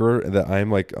little bicker that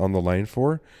I'm like on the line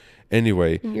for.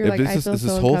 Anyway, And you're like, I feel this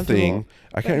so whole uncomfortable. thing,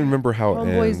 I can't remember how it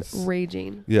ends. Homeboy's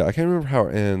raging. Yeah, I can't remember how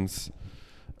it ends.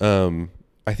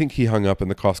 I think he hung up, and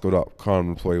the Costco.com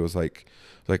employee was like,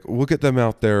 we'll get them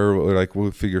out there, or like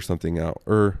we'll figure something out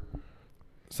or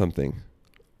something.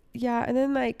 Yeah, and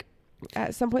then like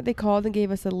at some point they called and gave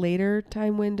us a later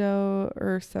time window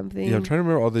or something. Yeah, I'm trying to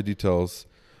remember all the details,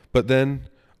 but then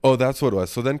that's what it was.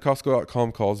 So then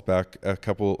Costco.com calls back a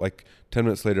couple, like 10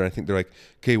 minutes later. I think they're like,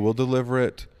 okay, we'll deliver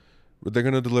it. They're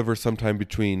going to deliver sometime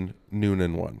between noon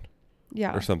and 1.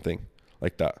 Yeah. Or something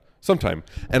like that. Sometime.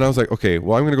 And I was like, okay,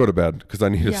 well, I'm going to go to bed because I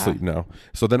need to sleep now.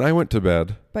 So then I went to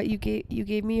bed. But you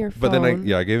gave me your phone. But then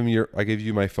I gave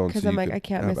you my phone. Because so I'm like, I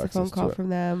can't miss a phone call from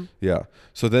them. Yeah.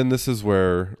 So then this is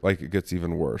where like it gets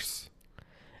even worse.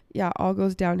 Yeah, all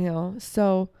goes downhill.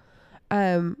 So,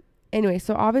 anyway,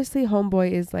 so obviously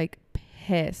homeboy is like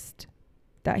pissed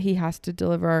that he has to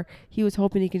deliver. He was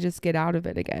hoping he could just get out of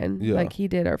it again, like he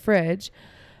did our fridge.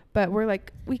 But we're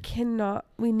like, we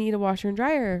need a washer and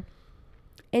dryer.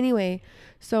 Anyway,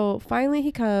 so finally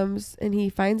he comes and he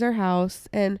finds our house,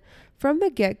 and from the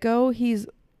get-go he's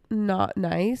not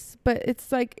nice, but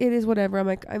it's like, it is whatever.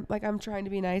 I'm trying to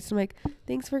be nice. I'm like,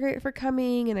 thanks for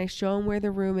coming, and I show him where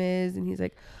the room is, and he's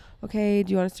like, okay,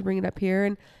 do you want us to bring it up here?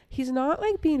 And he's not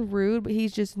like being rude, but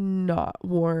he's just not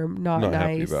warm, not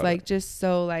nice, like just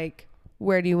so like,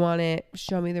 where do you want it?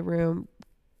 Show me the room.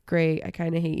 Great, I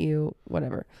kind of hate you,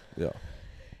 whatever. Yeah.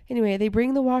 Anyway, they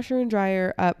bring the washer and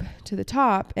dryer up to the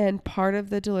top, and part of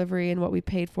the delivery and what we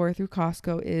paid for through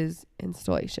Costco is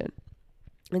installation.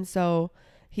 And so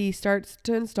he starts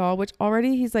to install, which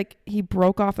already he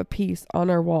broke off a piece on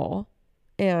our wall,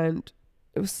 and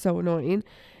it was so annoying.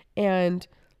 And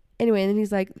anyway, and then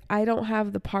he's like, I don't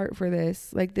have the part for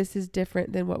this. Like, this is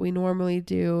different than what we normally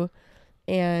do,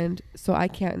 and so I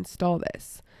can't install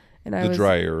this. And the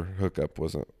dryer hookup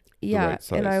wasn't the right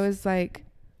size. And I was like,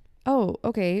 oh,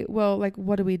 okay, well, like,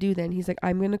 what do we do then? He's like,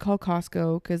 I'm going to call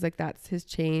Costco, because, like, that's his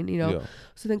chain, you know? Yeah.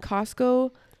 So then Costco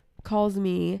calls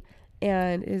me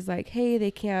and is like, hey,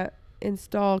 they can't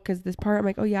install because this part. I'm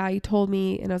like, oh, yeah, you told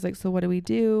me. And I was like, so what do we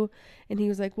do? And he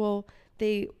was like, well,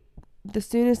 the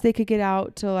soonest they could get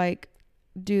out to, like,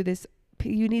 do this,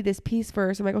 you need this piece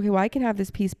first. I'm like, okay, well, I can have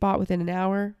this piece bought within an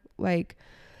hour. Like,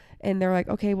 and they're like,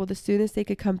 okay, well, the soonest they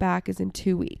could come back is in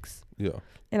 2 weeks. Yeah.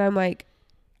 And I'm like,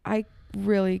 I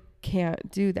really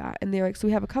can't do that. And they're like, so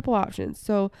we have a couple options.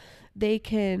 So they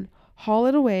can haul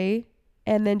it away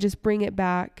and then just bring it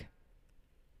back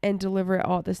and deliver it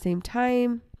all at the same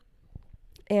time,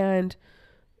 and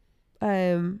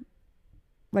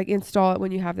like install it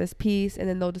when you have this piece, and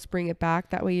then they'll just bring it back.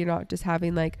 That way you're not just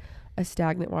having like a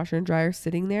stagnant washer and dryer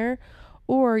sitting there.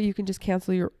 Or you can just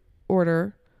cancel your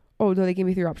order. Oh no, they gave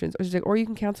me 3 options. Or you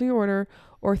can cancel your order,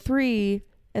 or 3,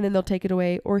 and then they'll take it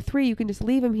away, or 3, you can just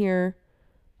leave them here,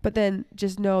 but then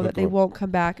just know that they won't come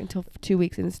back until 2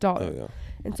 weeks and install it. Oh, yeah.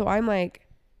 And so I'm like,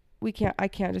 I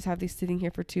can't just have these sitting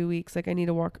here for 2 weeks. Like, I need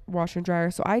a washer and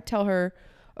dryer. So I tell her,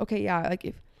 okay, yeah, like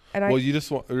you just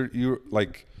want, you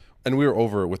like, and we were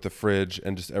over it with the fridge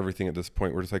and just everything at this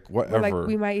point. We're just like, whatever. Like,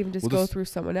 we might even go through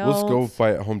someone else. Let's go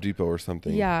buy at Home Depot or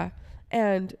something. Yeah.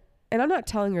 And I'm not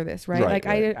telling her this, right? Like,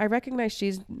 right. I recognize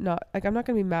she's not, like, I'm not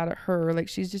going to be mad at her. Like,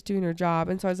 she's just doing her job.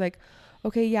 And so I was like,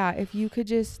 okay, yeah, if you could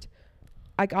just,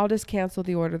 like, I'll just cancel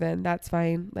the order then. That's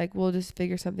fine. Like, we'll just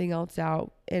figure something else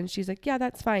out. And she's like, yeah,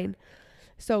 that's fine.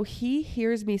 So he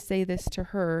hears me say this to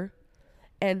her,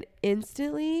 and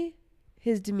instantly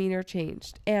his demeanor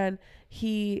changed. And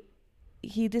he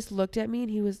just looked at me, and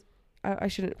he was, I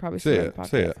shouldn't probably say it.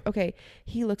 Say it. Okay.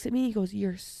 He looks at me, he goes,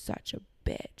 you're such a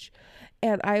bitch.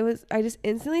 And I just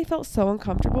instantly felt so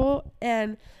uncomfortable.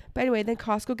 But anyway, then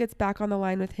Costco gets back on the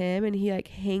line with him, and he like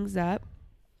hangs up,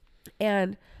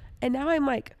 and now I'm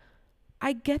like,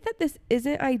 I get that this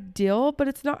isn't ideal, but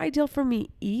it's not ideal for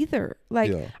me either.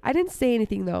 Like, Yeah. I didn't say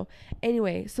anything though.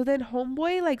 Anyway, so then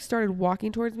homeboy like started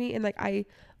walking towards me, and like I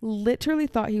literally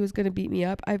thought he was going to beat me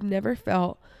up. I've never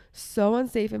felt so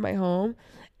unsafe in my home.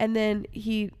 And then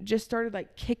he just started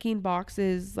like kicking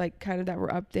boxes, like kind of that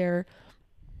were up there,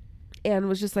 and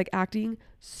was just like acting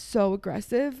so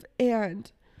aggressive.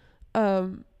 And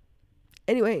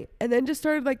anyway, and then just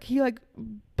started like, he like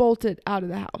bolted out of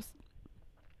the house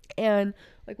and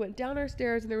like went down our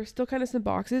stairs, and there were still kind of some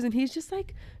boxes, and he's just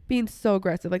like being so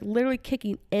aggressive, like literally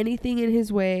kicking anything in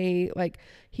his way. Like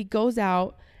he goes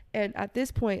out, and at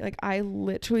this point, like I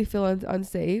literally feel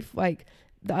unsafe. Like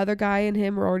the other guy and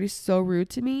him were already so rude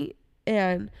to me,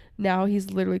 and now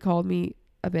he's literally called me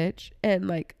a bitch, and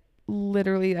like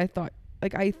literally I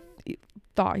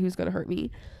thought he was gonna hurt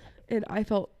me, and I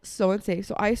felt so unsafe.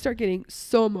 So I start getting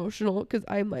so emotional because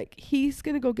I'm like, he's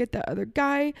gonna go get that other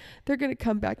guy, they're gonna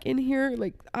come back in here.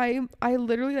 Like I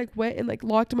literally like went and like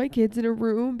locked my kids in a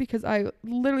room because I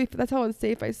literally, that's how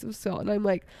unsafe I felt. And I'm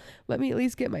like, let me at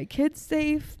least get my kids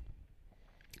safe.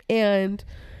 And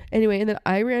anyway, and then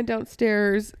I ran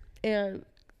downstairs, and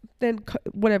then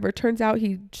whatever, turns out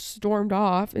he stormed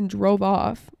off and drove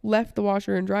off, left the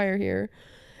washer and dryer here.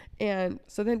 And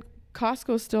so then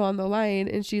Costco's still on the line,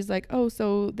 and she's like, oh,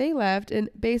 so they left. And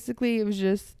basically it was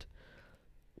just,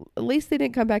 at least they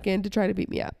didn't come back in to try to beat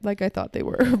me up like I thought they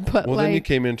were. But Well, like, then you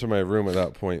came into my room at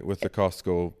that point with the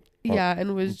Costco. yeah,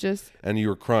 and was just, And you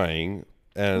were crying.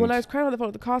 And when I was crying on the phone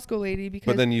with the Costco lady, because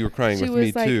but then you were crying she with me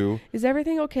was like, too. is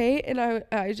everything okay? And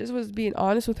I just was being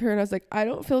honest with her, and I was like, I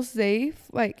don't feel safe.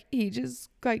 Like he just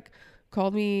like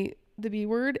called me the B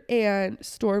word and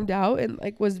stormed out, and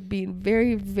like was being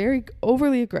very, very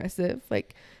overly aggressive,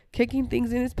 like kicking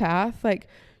things in his path. Like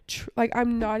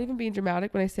I'm not even being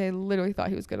dramatic when I say I literally thought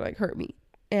he was gonna like hurt me.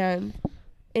 And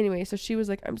anyway, so she was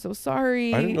like, I'm so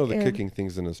sorry. I didn't know the and, kicking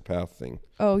things in his path thing.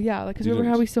 Oh yeah, like, cause You remember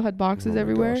how didn't- we still had boxes Oh my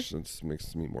everywhere? gosh, this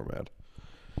makes me more mad.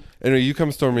 Anyway, you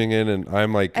come storming in, and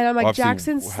I'm like, obviously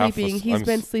Jackson's half sleeping. as- He's I'm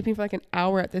been s- sleeping for like an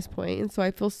hour at this point, and so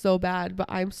I feel so bad, but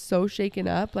I'm so shaken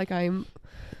up. Like I'm,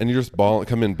 and you just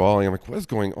come in bawling. I'm like, what is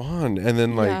going on? And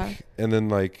then Yeah.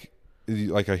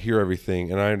 I hear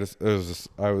everything, and I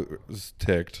was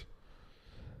ticked,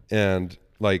 and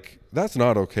like that's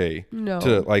not okay. No.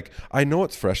 To like, I know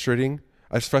it's frustrating.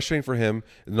 It's frustrating for him.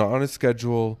 It's not on his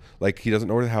schedule. Like he doesn't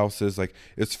know where the house is. Like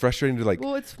it's frustrating to like.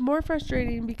 well, it's more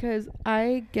frustrating because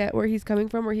I get where he's coming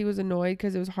from, where he was annoyed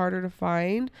because it was harder to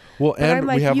find. Well, but I'm and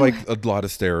like, we have you- like a lot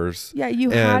of stairs. Yeah,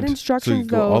 you had And instructions so you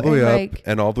go though, all the way and up like,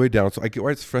 and all the way down. So I get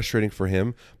why it's frustrating for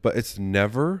him, but it's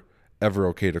never ever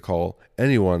okay to call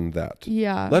anyone that.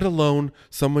 yeah, Let alone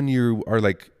someone you are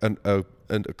like a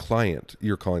client.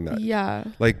 You're calling that. yeah,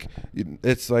 Like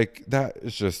it's like that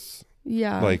is just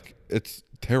yeah. like it's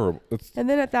terrible. It's And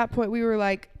then at that point, we were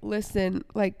like, listen,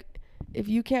 like, if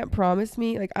you can't promise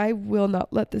me, like, I will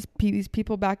not let these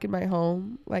people back in my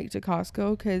home, like, to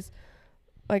Costco, because,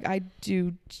 like, I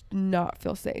do not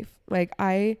feel safe. Like,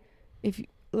 I'd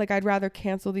rather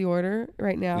cancel the order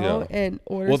right now Yeah. and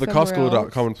order well, the somewhere else.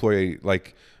 Costco.com employee,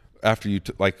 like after you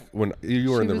like when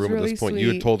you were She in the was room at really this point, you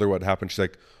had sweet. told her what happened. She's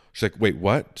like, wait,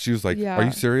 what? She was like, Yeah. are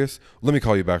you serious? Let me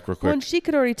call you back real quick. Well, and she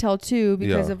could already tell, too,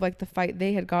 because Yeah. of, like, the fight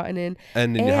they had gotten in.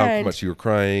 and then how and- much you were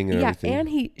crying and Yeah, everything.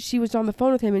 and she was on the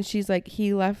phone with him, and she's like,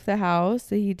 he left the house,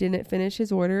 so he didn't finish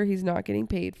his order. He's not getting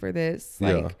paid for this.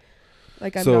 Yeah.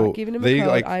 Like I'm so not giving him they a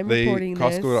code. like I'm they reporting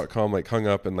this. Costco.com like hung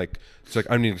up and like it's like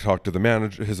I need to talk to the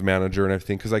manager, his manager and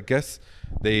everything, because I guess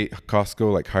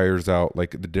Costco like hires out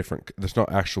like the different. There's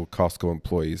not actual Costco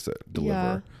employees that deliver.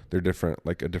 Yeah. They're different,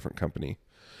 like a different company.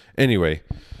 Anyway,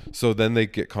 so then they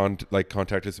get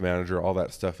contact his manager, all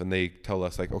that stuff, and they tell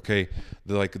us like, okay,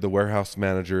 the warehouse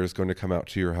manager is going to come out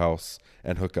to your house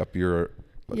and hook up your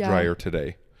Yeah. dryer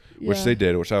today, which Yeah. they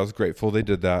did, which I was grateful they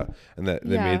did that, and that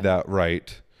they Yeah. made that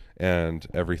right and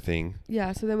everything.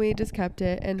 Yeah, so then we just kept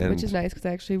it, and which is nice because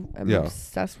I actually am Yeah.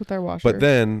 obsessed with our washer. But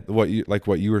then what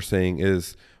you were saying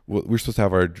is we're supposed to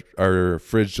have our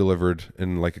fridge delivered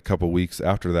in like a couple weeks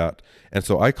after that. And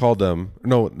so I called them.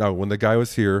 No, when the guy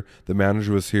was here, the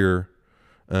manager was here,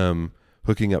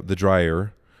 hooking up the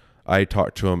dryer. I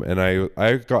talked to him and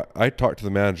I talked to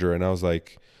the manager and I was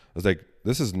like,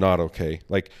 this is not okay.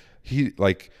 Like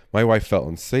my wife felt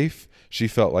unsafe. She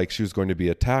felt like she was going to be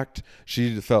attacked.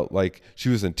 She felt like she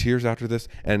was in tears after this,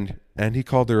 and he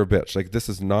called her a bitch. Like, this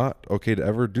is not okay to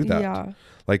ever do that. Yeah.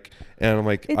 Like, and I'm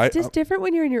like, It's just different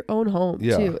when you're in your own home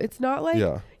Yeah. too. It's not like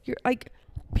Yeah. you're like,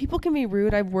 people can be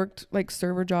rude. I've worked like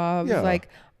server jobs. Yeah.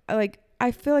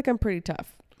 I feel like I'm pretty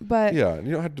tough. But Yeah, and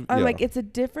you don't have to. I'm yeah. like, it's a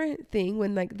different thing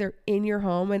when like they're in your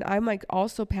home, and I'm like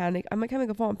also panic. I'm like having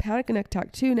a full panic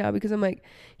attack too now because I'm like,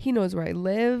 he knows where I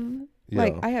live. Yeah.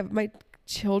 Like I have my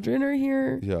children are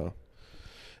here. Yeah.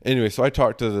 Anyway, so I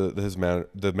talked to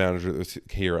the manager that was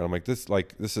here, and I'm like, this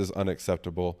is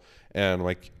unacceptable, and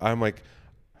I'm like,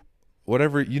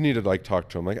 whatever you need to like talk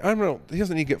to him. Like, I don't know, he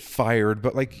doesn't need to get fired,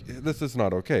 but like this is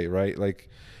not okay, right? Like,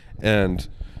 and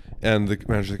the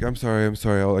manager's like, I'm sorry,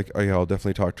 I'll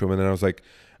definitely talk to him. And then I was like,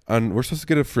 we're supposed to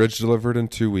get a fridge delivered in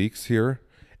 2 weeks here,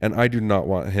 and I do not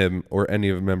want him or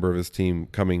any member of his team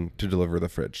coming to deliver the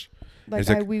fridge.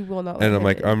 Like, we will not. And I'm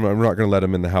like, I'm not going to let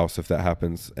him in the house if that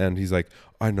happens. And he's like,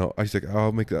 I know. I was like,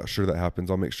 I'll make sure that happens.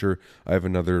 I'll make sure I have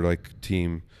another like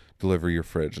team deliver your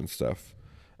fridge and stuff.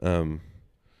 And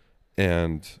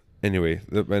anyway,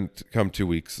 it went come 2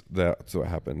 weeks. That's what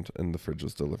happened, and the fridge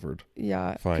was delivered.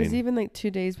 Yeah, fine. Because even like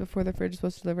 2 days before the fridge was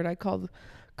supposed to deliver, I called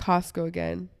Costco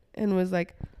again and was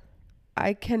like,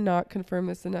 I cannot confirm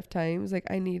this enough times. Like,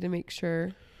 I need to make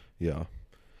sure. Yeah.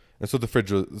 And so the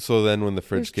fridge was, so then when the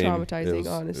fridge came, traumatizing,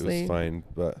 honestly. It was fine,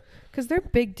 but. Because they're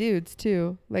big dudes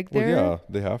too. Like they're. Well, yeah,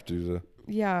 they have to.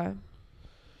 Yeah.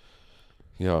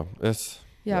 Yeah.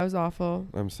 Yeah, it was awful.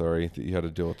 I'm sorry that you had to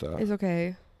deal with that. It's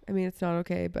okay. I mean, it's not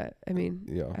okay, but I mean,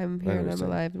 yeah, I'm here and I'm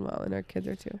alive and well, and our kids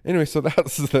are too. Anyway, so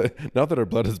that's now that our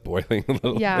blood is boiling a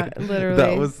little bit. Literally.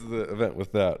 That was the event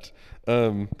with that.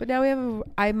 But now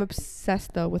I'm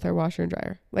obsessed though with our washer and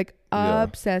dryer. Like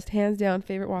obsessed, hands down,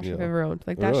 favorite washer I've ever owned.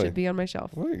 Like that should be on my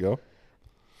shelf. There you go.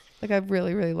 Like I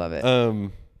really, really love it.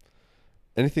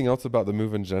 Anything else about the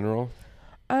move in general?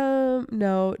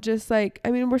 No, just like,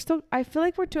 I mean, I feel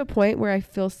like we're to a point where I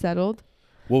feel settled.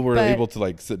 Well, we're able to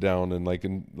like sit down and like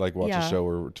watch a show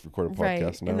or to record a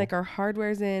podcast now. And like our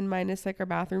hardware's in, minus like our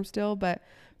bathroom still, but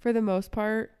for the most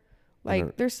part,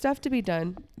 like there's stuff to be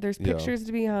done. There's pictures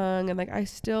to be hung, and like I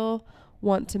still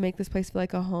want to make this place feel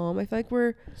like a home. I feel like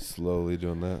we're slowly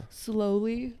doing that.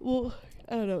 Well,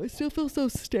 I don't know. It still feels so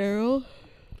sterile.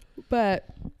 But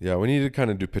yeah, we need to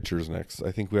kind of do pictures next.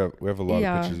 I think we have a lot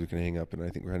of pictures we can hang up, and I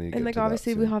think we're gonna need to get like to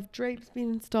obviously that we have drapes being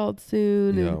installed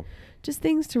soon, and just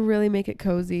things to really make it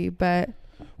cozy. But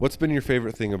what's been your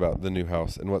favorite thing about the new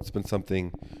house, and what's been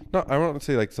something I don't want to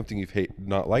say like something you've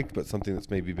not liked, but something that's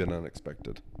maybe been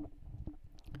unexpected?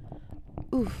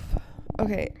 Oof.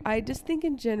 Okay, I just think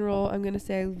in general, I'm gonna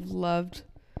say I loved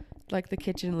like the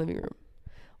kitchen and living room.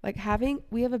 Like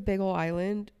we have a big old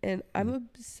island, and I'm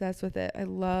obsessed with it. I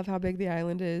love how big the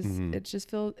island is. Mm-hmm. It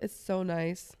just it's so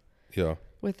nice. Yeah.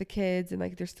 With the kids, and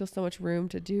like there's still so much room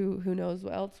to do who knows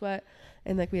what,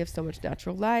 and like we have so much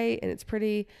natural light, and it's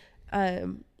pretty. I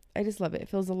just love it. It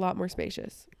feels a lot more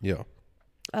spacious. Yeah.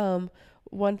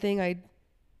 One thing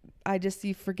I just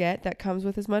forget that comes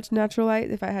with as much natural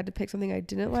light. If I had to pick something I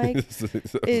didn't like,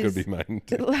 that's gonna be mine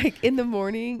too. Like in the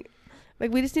morning.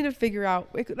 Like we just need to figure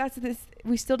out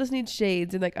we still just need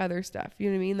shades and like other stuff. You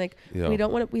know what I mean? Like we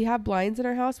don't want to, we have blinds in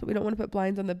our house, but we don't want to put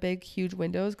blinds on the big, huge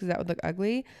windows because that would look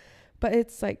ugly. But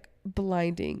it's like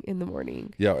blinding in the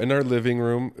morning. Yeah. In our living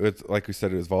room, it's like we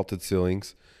said, it was vaulted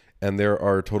ceilings, and there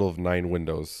are a total of 9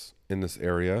 windows in this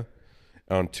area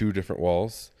on 2 different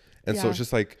walls. And so it's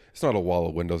just like, it's not a wall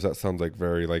of windows. That sounds like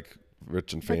very like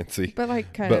rich and fancy, but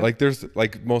like kind of, but like there's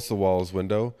like most of the wall is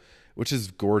window, which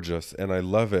is gorgeous, and I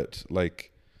love it.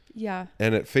 Like, yeah.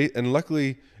 And and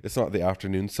luckily it's not the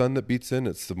afternoon sun that beats in;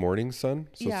 it's the morning sun.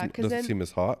 So it doesn't seem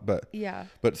as hot, but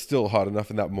but still hot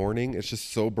enough in that morning. It's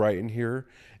just so bright in here,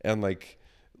 and like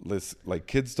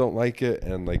kids don't like it,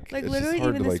 and like it's literally just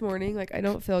hard even to, this morning, like I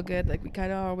don't feel good. Like we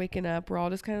kind of are waking up. We're all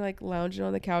just kind of like lounging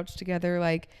on the couch together,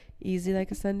 like easy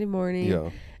like a Sunday morning. Yeah.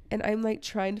 And I'm like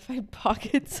trying to find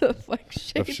pockets of like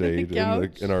shade in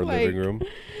our living room. Can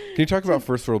you talk about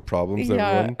first world problems,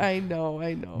 everyone? I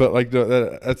know. But like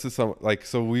that's just some like,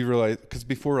 so we realized, because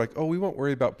before like, oh, we won't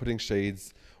worry about putting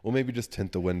shades. We'll maybe just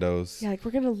tint the windows. Yeah, like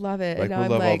we're gonna love it. Like, and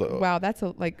now I'm like, wow, that's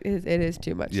it is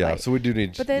too much. Yeah, light. So we do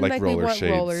need, but then like roller we want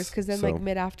shades, rollers, because then like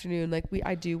mid afternoon, like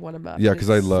I do want them up. Yeah, because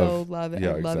I love it.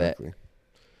 Yeah, I love exactly.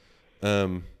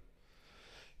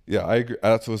 Yeah, I agree.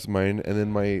 That's what's mine. And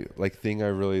then my like thing I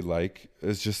really like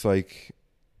is just kind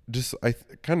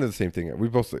of the same thing. We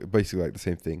both basically like the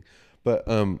same thing, but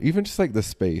even just like the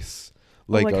space,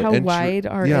 like how wide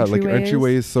our entryway like our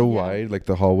entryway is so yeah. wide, like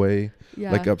the hallway,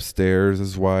 like upstairs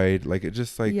is wide, like it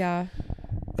just like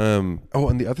Oh,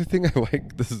 and the other thing I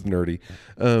like, this is nerdy,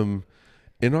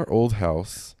 in our old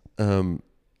house, in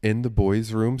the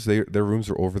boys' rooms, their rooms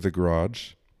are over the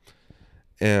garage,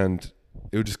 and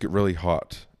it would just get really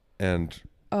hot. And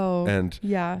and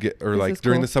yeah, or like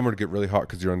during the summer to get really hot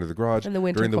because you're under the garage, and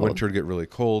during the winter to get really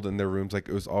cold. And their rooms, like,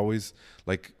 it was always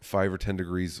like 5 or 10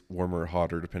 degrees warmer or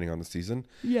hotter depending on the season.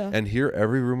 Yeah. And here,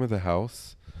 every room of the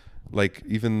house, like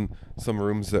even some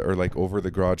rooms that are like over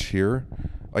the garage here,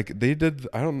 like they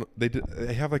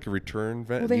have like a return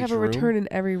vent. Well, they have a return in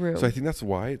every room. So I think that's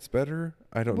why it's better.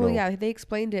 I don't know. Well, yeah, they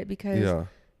explained it because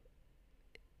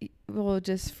well,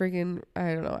 just friggin',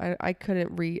 I don't know. I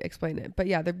couldn't re-explain it. But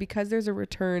yeah, because there's a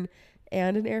return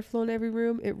and an airflow in every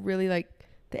room, it really, like,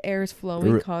 the air is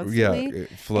flowing constantly. Yeah, it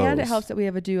flows. And it helps that we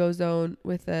have a duo zone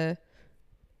with a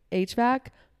HVAC.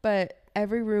 But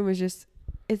every room is just,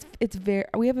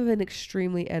 we have an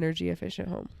extremely energy efficient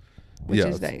home, which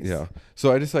is nice. Yeah.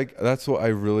 So I just like, that's what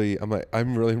I'm really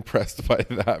impressed by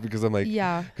that because I'm like,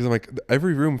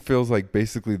 every room feels like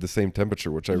basically the same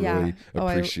temperature, which I really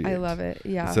appreciate. I love it.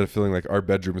 Yeah. Instead of feeling like our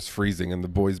bedroom is freezing and the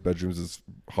boys' bedrooms is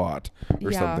hot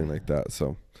or something like that.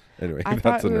 So anyway, I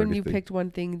thought when you picked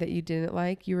one thing that you didn't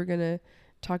like, you were going to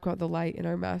talk about the light in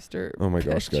our master. Oh my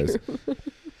gosh, guys.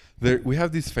 We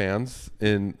have these fans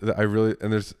I really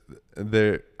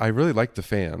like the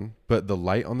fan, but the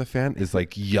light on the fan is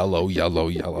like yellow,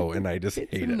 and I just hate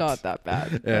it. It's not that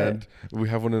bad. And we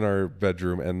have one in our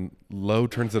bedroom, and Lo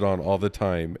turns it on all the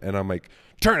time, and I'm like,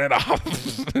 turn it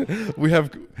off. we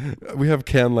have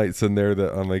can lights in there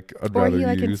that I'm like, I'd rather use.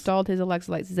 Or he installed his Alexa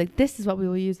lights. He's like, this is what we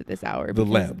will use at this hour. The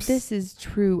lamps. This is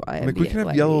true. Like we can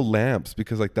have yellow lamps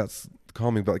because like that's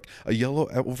calming, but like a yellow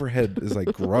overhead is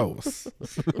like gross.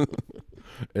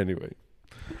 Anyway,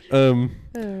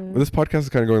 this podcast is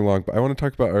kind of going long, but I want to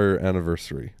talk about our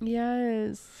anniversary.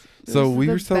 Yes. So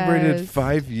we celebrated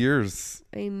 5 years.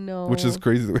 I know, which is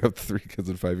crazy that we have 3 kids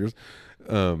in 5 years.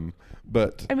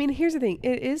 But I mean, here's the thing: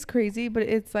 it is crazy, but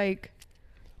it's like,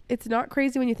 it's not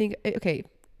crazy when you think, okay,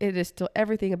 it is still,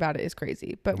 everything about it is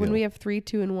crazy. But when we have 3,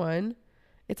 2, and 1.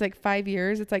 It's like 5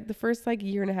 years. It's like the first like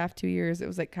year and a half, 2 years, it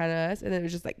was like kind of us. And then it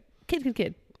was just like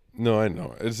kid. No, I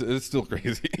know. It's still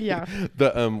crazy. Yeah.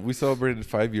 But we celebrated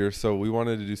 5 years. So we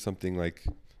wanted to do something like,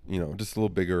 just a little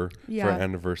bigger for our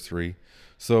anniversary.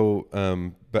 So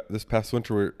but this past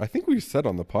winter, I think we said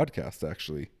on the podcast,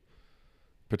 actually,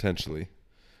 potentially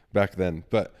back then.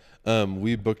 But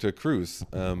we booked a cruise,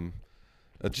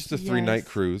 just a 3-night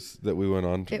cruise that we went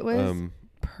on. It was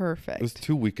perfect. It was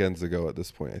 2 weekends ago at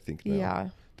this point, I think.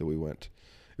 That we went.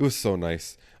 It was so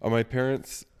nice. My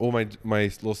parents, my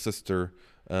little sister,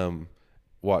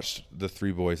 watched the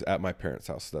 3 boys at my parents'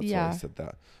 house. That's why I said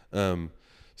that.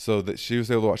 So that she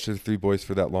was able to watch the 3 boys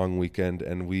for that long weekend,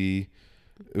 and it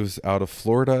was out of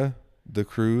Florida, the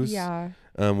cruise. Yeah.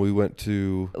 We went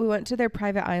to their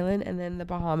private island and then the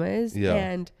Bahamas. Yeah.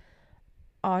 And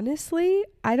honestly,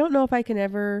 I don't know if I can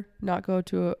ever not go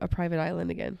to a private island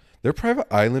again. Their private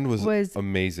island was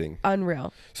amazing.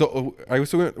 Unreal. So I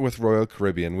also went with Royal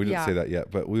Caribbean. We didn't say that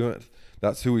yet, but we went.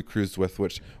 That's who we cruised with.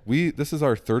 This is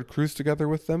our 3rd cruise together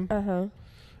with them.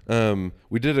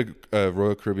 We did a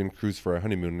Royal Caribbean cruise for our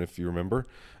honeymoon, if you remember.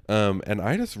 And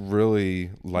I just really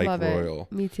like Royal.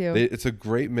 Me too. It's a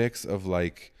great mix of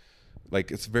like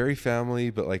it's very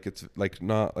family, but like it's like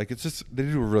not like it's just they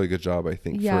do a really good job, I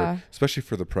think. Especially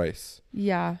for the price.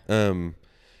 Yeah.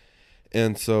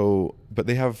 And so, but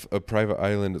they have a private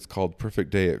island. It's called Perfect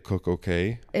Day at Coco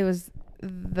Cay. It was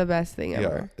the best thing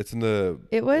ever. Yeah, it's in the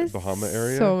Bahama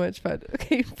area. So much fun.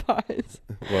 Okay, pause.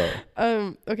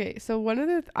 What? Okay, so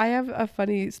I have a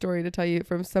funny story to tell you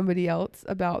from somebody else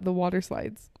about the water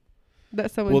slides.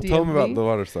 That someone DM'd tell them about me. the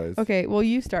water slides. Okay, well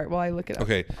you start while I look it up.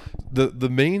 Okay, the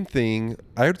main thing,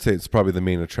 I would say it's probably the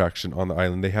main attraction on the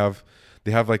island. They have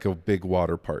like a big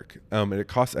water park, and it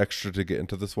costs extra to get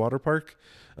into this water park.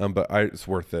 But it's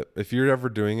worth it. If you're ever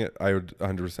doing it, I would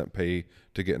 100% pay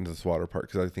to get into this water park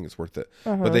because I think it's worth it.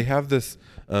 But they have this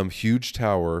huge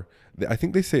tower. I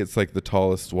think they say it's like the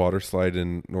tallest water slide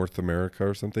in North America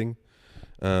or something.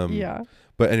 Yeah.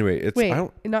 But anyway,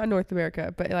 not North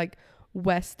America, but like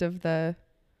west of the.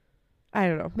 I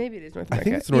don't know. Maybe it is North America. I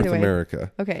think it's North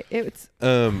America. Okay, it's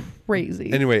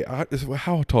crazy. Anyway,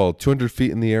 how tall? 200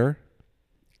 feet in the air?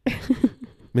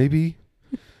 Maybe.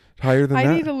 Higher than that?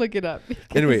 I need to look it up.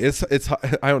 Anyway, it's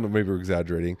I don't know, maybe we're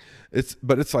exaggerating.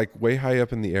 But it's like way high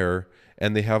up in the air,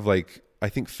 and they have like I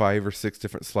think 5 or 6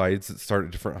 different slides that start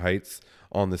at different heights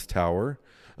on this tower.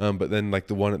 But then like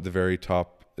the one at the very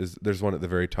top there's one at the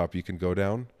very top you can go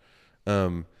down.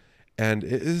 And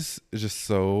it was just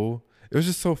so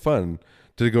fun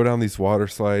to go down these water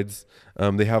slides.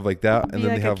 They have like that, and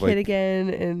then they have like again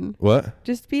and what?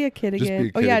 Just be a kid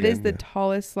again. It is the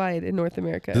tallest slide in North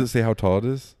America. Does it say how tall it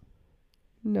is?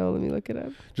 No, let me look it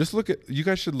up. You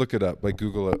guys should look it up, like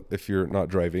Google it if you're not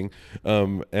driving.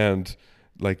 And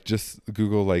like just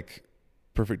Google like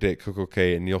perfect day at Coco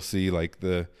Cay, and you'll see like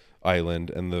the island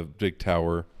and the big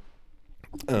tower.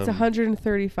 It's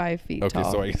 135 feet tall.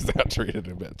 Okay, so I exaggerated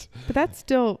a bit. But that's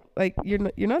still like you're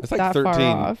not It's that like far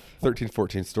off. 13,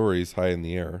 14 stories high in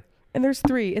the air. And there's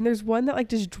 3, and there's one that like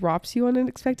just drops you on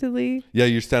unexpectedly. Yeah,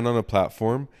 you stand on a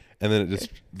platform, and then it just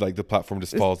like the platform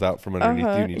just falls out from underneath you,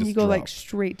 and you just go drop. like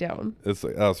straight down. It's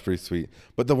like, that was pretty sweet.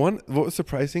 But what was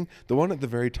surprising, the one at the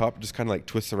very top just kind of like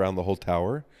twists around the whole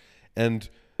tower, and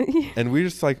we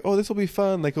just like, oh, this will be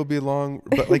fun. Like it'll be long,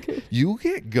 but like you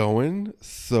get going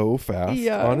so fast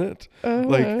on it,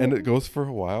 like, and it goes for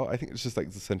a while. I think it's just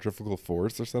like the centrifugal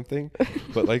force or something,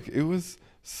 but like it was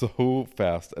so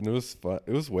fast and it was fun.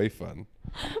 It was way fun.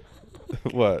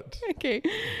 What? Okay,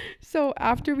 so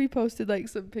after we posted like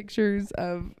some pictures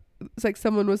of, it's like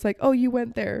someone was like, "Oh, you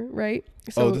went there, right?"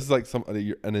 So, this is like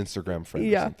an Instagram friend.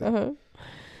 Yeah. Or something.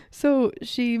 So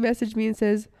she messaged me and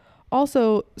says,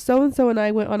 also, so-and-so and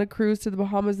I went on a cruise to the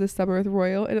Bahamas this summer with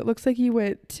Royal, and it looks like you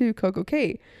went to Coco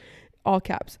Cay. All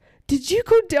caps. Did you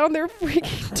go down their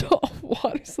freaking tall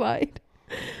water slide?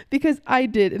 Because I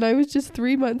did, and I was just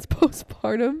 3 months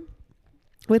postpartum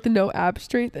with no ab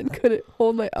strength and couldn't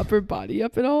hold my upper body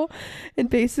up at all, and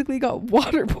basically got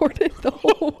waterboarded the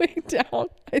whole way down.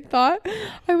 I thought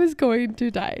I was going to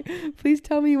die. Please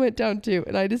tell me you went down too.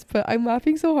 And I just put, I'm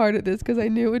laughing so hard at this because I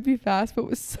knew it would be fast, but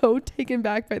was so taken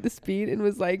back by the speed and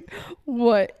was like,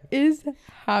 what is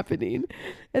happening?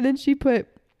 And then she put,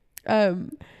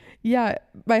 yeah,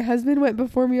 my husband went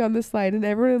before me on the slide, and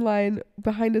everyone in line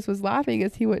behind us was laughing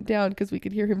as he went down because we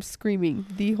could hear him screaming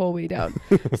the whole way down.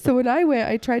 So when I went,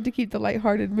 I tried to keep the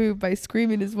lighthearted move by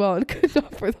screaming as well, and could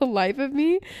not for the life of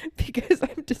me, because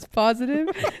I'm just positive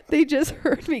they just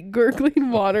heard me gurgling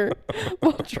water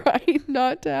while trying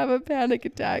not to have a panic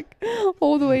attack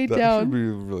all the way down. That should be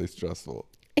really stressful.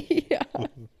 Yeah.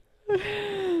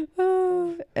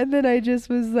 And then I just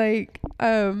was like,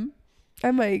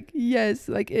 I'm like, yes,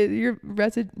 like your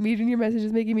message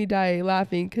is making me die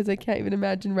laughing because I can't even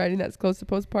imagine riding that's close to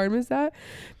postpartum as that,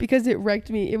 because it wrecked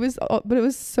me. But it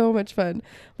was so much fun.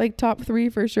 Like top 3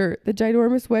 for sure. The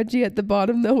ginormous wedgie at the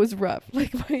bottom though was rough.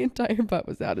 Like my entire butt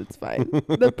was out. It's fine.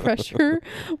 The pressure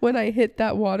when I hit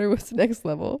that water was next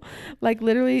level. Like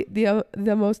literally the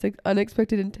most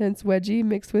unexpected intense wedgie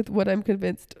mixed with what I'm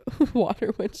convinced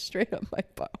water went straight up my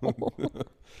butthole.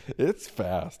 It's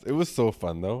fast. It was so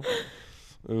fun though.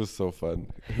 It was so fun.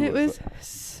 It was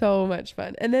so much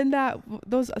fun. And then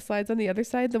those slides on the other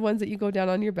side, the ones that you go down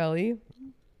on your belly.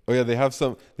 Oh yeah, they have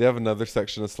another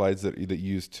section of slides that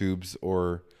use tubes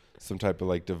or some type of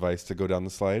like device to go down the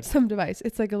slide. Some device.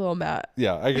 It's like a little mat.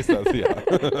 Yeah, I guess that's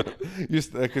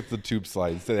like it's the tube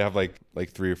slides. They have like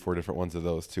 3 or 4 different ones of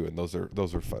those too, and those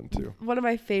are fun too. One of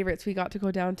my favorites, we got to go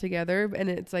down together, and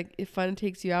it's like if fun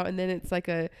takes you out, and then it's like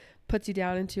puts you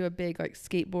down into a big like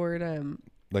skateboard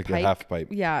like pipe. a half pipe.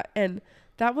 Yeah, and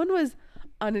that one was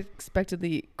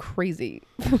unexpectedly crazy,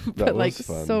 but that like was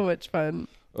fun. So much fun.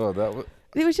 Oh,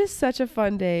 it was just such a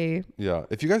fun day. Yeah,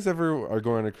 if you guys ever are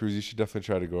going on a cruise, you should definitely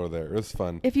try to go there. It was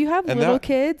fun. If you have little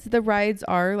kids, the rides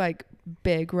are like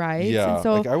big rides. Yeah, and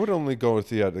so like I would only go with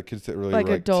the kids that really like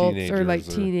were adults or like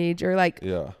teenage or like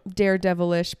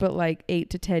daredevilish, but like 8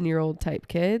 to 10-year-old type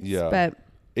kids. Yeah, but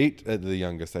 8 at the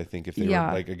youngest, I think. If they were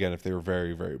like if they were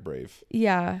very very brave.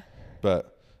 Yeah,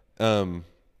 but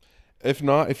if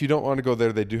not, if you don't want to go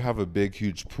there, they do have a big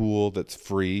huge pool that's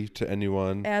free to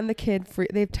anyone, and the kid free.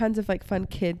 They have tons of like fun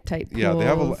kid type pools. Yeah, they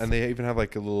have and they even have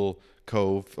like a little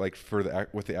cove like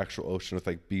with the actual ocean with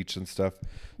like beach and stuff.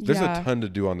 There's a ton to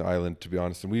do on the island, to be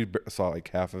honest, and we saw like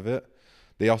half of it.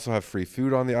 They also have free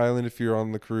food on the island if you're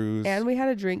on the cruise, and we had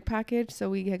a drink package,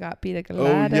 so we got pina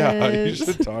coladas. Oh yeah, you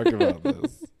should talk about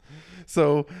this.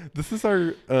 So this is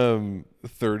our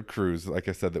 3rd cruise, like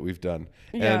I said, that we've done.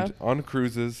 Yeah. And on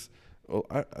cruises, well,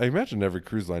 I imagine every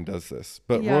cruise line does this,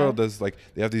 but Royal does, like,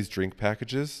 they have these drink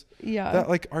packages that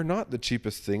like are not the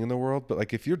cheapest thing in the world, but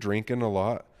like if you're drinking a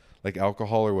lot, like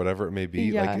alcohol or whatever it may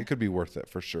be, like it could be worth it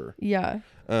for sure. Yeah.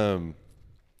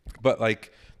 But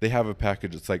like they have a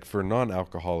package that's like for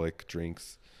non-alcoholic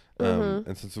drinks.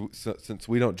 And since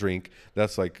we don't drink,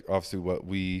 that's like obviously what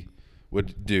we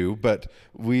would do, but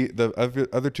the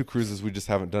other 2 cruises we just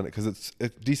haven't done it because it's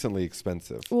decently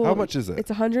expensive. Well, how much is it? It's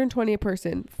 $120 a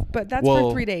person, but that's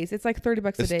for 3 days. It's like $30 a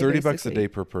day. It's $30 a day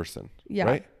per person. Yeah,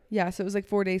 right? Yeah. So it was like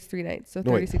 4 days, 3 nights. So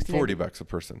 60, $40 a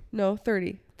person. No,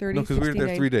 30. No, because we were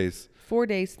there 3 days. 4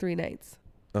 days, 3 nights.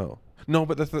 Oh no,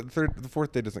 but the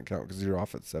 4th day doesn't count because you're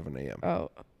off at 7 a.m.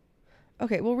 Oh,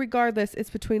 okay. Well, regardless, it's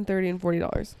between $30 and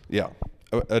 $40. Yeah.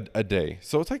 a day.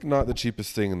 So it's like not the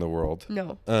cheapest thing in the world.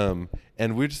 No.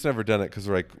 And we've just never done it because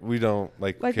we're like, we don't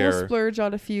like care. We'll splurge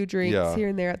on a few drinks here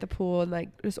and there at the pool and like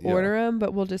just order them,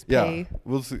 but we'll just pay. Yeah,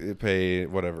 we'll pay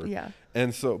whatever. Yeah.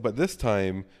 And so, but this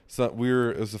time, it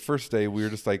was the first day. We were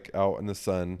just like out in the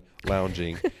sun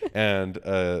lounging, and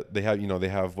they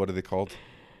have what are they called?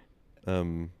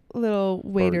 Little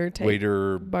bartenders,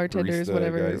 barista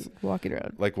whatever, guys, walking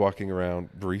around. Like walking around,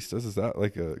 baristas. Is that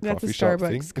like a That's coffee a shop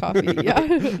Starbucks thing?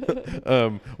 coffee,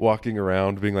 yeah. Walking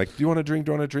around, being like, "Do you want a drink?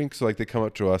 Do you want a drink?" So like they come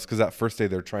up to us because that first day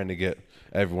they're trying to get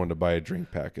everyone to buy a drink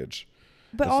package.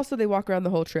 But also they walk around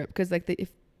the whhole trip because like if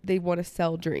they want to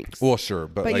sell drinks. Well, sure,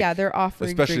 but like, yeah, they're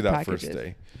offering especially drink that packages. first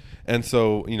day. And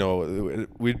so,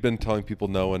 we'd been telling people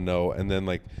no and no. And then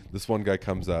like this one guy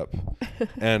comes up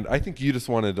and I think you just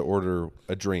wanted to order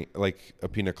a drink, like a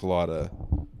pina colada,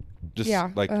 just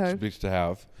to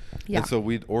have. Yeah. And so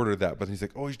we'd order that, but he's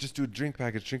like, "Oh, you just do a drink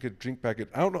package, drink package."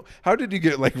 I don't know. How did you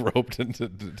get like roped into to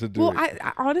do it? Well,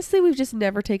 I honestly, we've just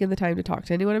never taken the time to talk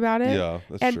to anyone about it. Yeah,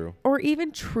 that's true. Or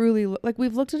even truly, like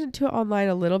we've looked into it online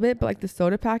a little bit, but like the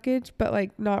soda package, but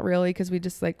like not really because we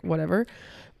just like whatever.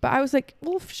 But I was like,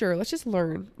 well, sure, let's just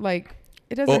learn. Like,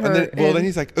 it doesn't hurt. Then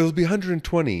he's like, it'll be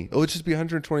 $120. It'll just be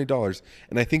 $120.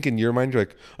 And I think in your mind, you're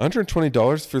like,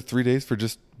 $120 for 3 days for both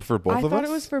of us? I thought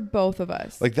it was for both of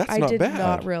us. Like, that's not bad. I did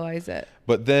not realize it.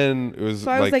 But then it was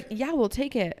so I was like, yeah, we'll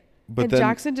take it. But then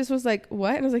Jackson just was like,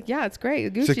 what? And I was like, yeah, it's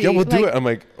great. Gucci. She's like, yeah, we'll do it. I'm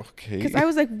like, okay. Because I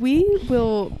was like, we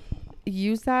will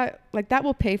use that. Like, that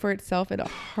will pay for itself in a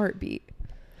heartbeat.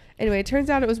 Anyway, it turns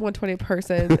out it was $120 a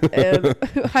person, and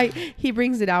he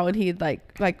brings it out and he'd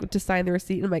like to sign the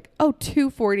receipt, and I'm like, oh,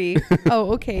 $240.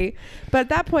 Oh, okay. But at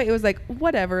that point, it was like,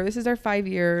 whatever. This is our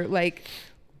 5-year. Like,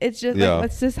 it's just like,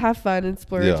 let's just have fun and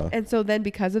splurge. Yeah. And so then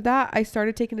because of that, I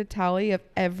started taking a tally of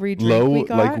every drink we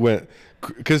got. Like when,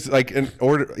 because like in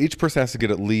order, each person has to get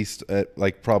at least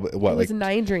like probably what, like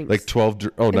 9 drinks, like 12.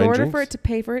 9 drinks. In order for it to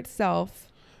pay for itself.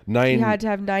 9. You had to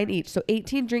have 9 each. So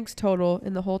 18 drinks total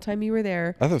in the whole time you were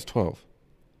there. I thought it was 12.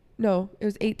 No, it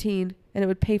was 18 and it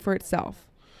would pay for itself.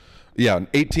 Yeah.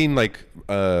 18 like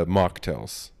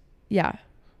mocktails. Yeah.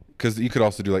 Because you could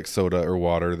also do like soda or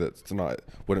water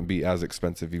wouldn't be as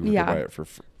expensive. You would buy it for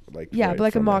like. Yeah, but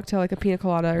like a mocktail, like a pina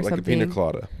colada or like something. Like a pina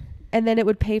colada. And then it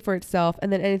would pay for itself.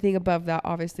 And then anything above that,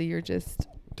 obviously you're just.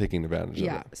 Taking advantage of it.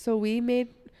 Yeah. So we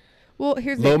made. Well,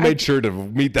 here's Lo made sure to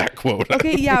meet that quota.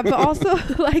 Okay, yeah, but also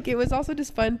like it was also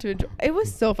just fun to enjoy. It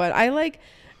was so fun. I like,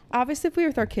 obviously, if we were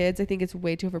with our kids, I think it's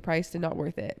way too overpriced and not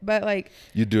worth it. But like,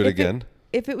 you'd do it again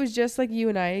if it was just like you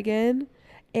and I again,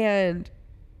 and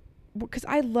because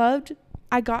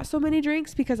I got so many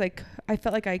drinks because I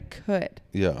felt like I could.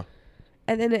 Yeah.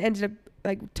 And then it ended up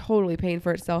like totally paying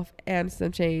for itself and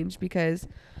some change because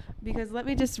let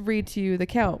me just read to you the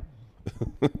count.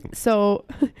 So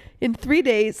in 3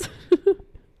 days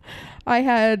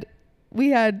we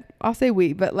had I'll say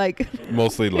but like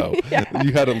mostly low. Yeah.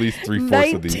 You had at least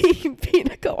 3/4 of these. 19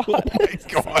 pina coladas.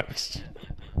 Oh my gosh.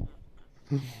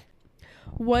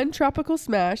 1 tropical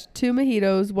smash, 2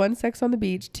 mojitos, 1 sex on the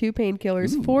beach, 2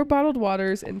 painkillers, 4 bottled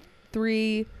waters, and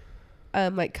 3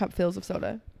 like cup fills of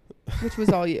soda, which was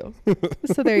all you.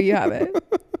 So there you have it.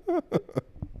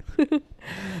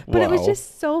 But it was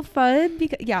just so fun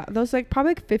because those like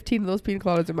probably like 15 of those pina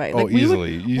coladas are mine. Like,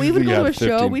 easily. We would go to a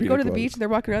show, we'd go to the beach and they're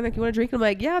walking around like, you want a drink? And I'm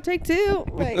like, yeah, I'll take 2.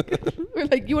 Like we're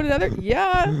like, you want another?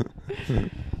 Yeah.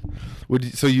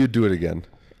 So you'd do it again?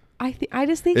 I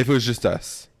just think if it was just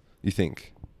us, you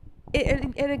think?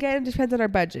 And again, it depends on our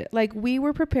budget. Like we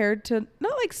were prepared to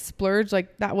not like splurge,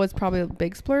 like that was probably a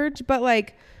big splurge, but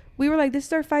like we were like, this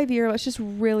is our 5-year, let's just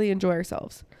really enjoy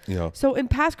ourselves. Yeah. So in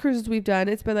past cruises we've done,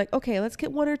 it's been like, okay, let's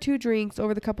get 1 or 2 drinks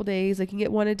over the couple days. Like you can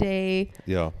get 1 a day.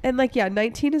 Yeah. And like,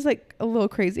 19 is like a little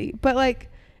crazy, but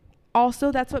like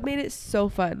also that's what made it so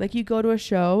fun. Like you go to a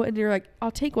show and you're like,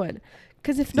 I'll take 1.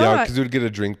 Because if not, because we would get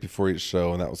a drink before each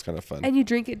show, and that was kind of fun. And you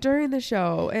drink it during the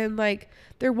show, and like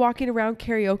they're walking around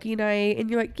karaoke night, and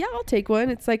you're like, yeah, I'll take 1.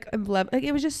 It's like like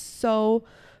it was just so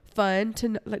fun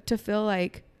to feel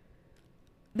like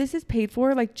this is paid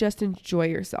for. Like just enjoy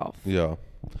yourself. Yeah,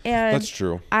 and that's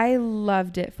true. I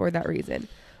loved it for that reason.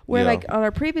 Where like on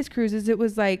our previous cruises, it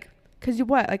was like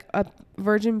like a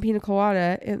virgin pina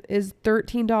colada is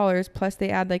 $13 plus they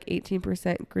add like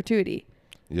 18% gratuity.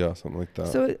 Yeah, something like that.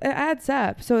 So it adds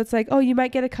up. So it's like, oh, you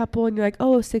might get a couple and you're like,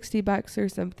 oh, $60 or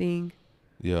something.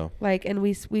 Yeah. Like, and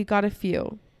we got a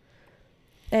few.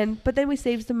 But then we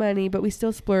saved some money, but we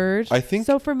still splurged. I think.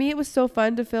 So for me, it was so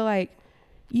fun to feel like,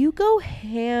 you go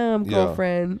ham,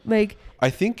 girlfriend. Like. I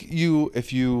think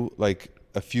if you like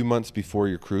a few months before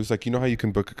your cruise. Like, you know how you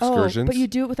can book excursions? Oh, but you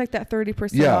do it with like that 30%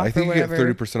 yeah, off I think or you get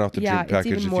whatever. 30% off the Yeah, drink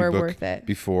package it's even if more you book worth it.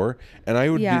 before. And I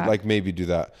would be Yeah. like, maybe do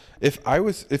that. If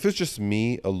it's just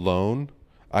me alone,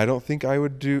 I don't think I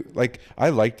would do, like, I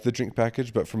liked the drink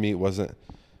package, but for me, it wasn't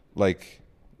like,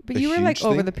 But a you were like huge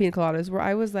over thing. the pina coladas where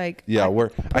I was like, Yeah,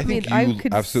 I mean, think I you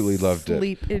could absolutely loved it.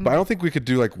 sleep in- But I don't think we could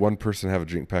do like one person have a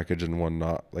drink package and one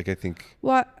not. Like, I think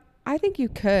well, I think you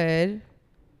could.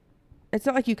 It's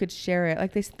not like you could share it.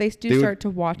 Like they do They would- start to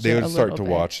watch they it would a start little to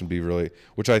bit. watch and be really,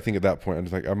 which I think at that point, I'm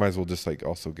just like, I might as well just like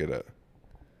also get it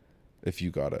if you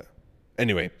got it.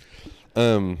 Anyway, I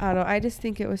don't know. I just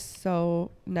think it was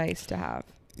so nice to have.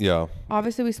 yeah,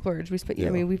 Obviously, we splurged. We spent. I Yeah.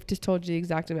 mean, we've just told you the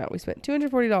exact amount. We spent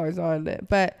 $240 on it,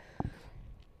 but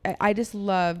I just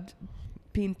loved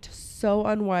being so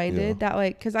unwinded Yeah. that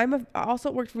like, because also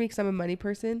it worked for me because I'm a money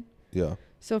person. yeah.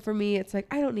 So for me, it's like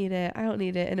I don't need it,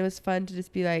 and it was fun to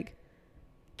just be like,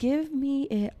 give me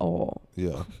it all.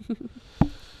 Yeah.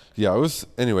 Yeah, it was,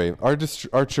 anyway, our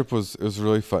trip was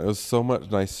really fun. It was so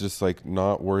much nice to just like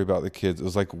not worry about the kids. It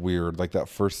was like weird, like that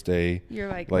first day. You're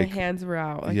like, Like, my hands were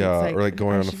out. Like, yeah, it's like, or like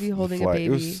going I on should be the holding flight. a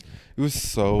baby. It was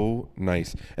so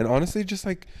nice. And honestly, just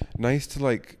like nice to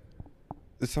like,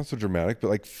 it sounds so dramatic, but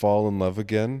like fall in love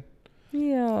again.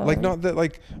 Yeah. Like, not that,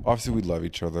 like, obviously we love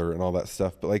each other and all that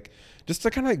stuff, but like just to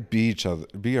kind of like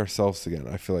be ourselves again.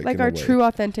 I feel like like in our a way. true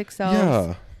authentic selves.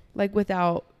 Yeah. Like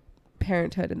without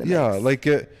parenthood in the Yeah, mix. like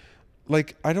it,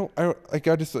 like I like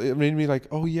I just, it made me like,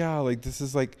 oh yeah, like this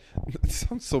is like, it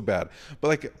sounds so bad, but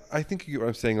like I think you get what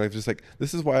I'm saying, like just like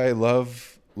this is why I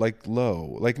love like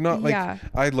Lo, like not like Yeah.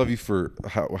 I love you for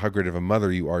how great of a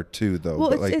mother you are too, though. Well,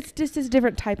 but it's like, it's just this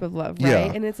different type of love, right?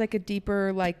 Yeah. And it's like a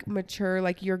deeper, like mature,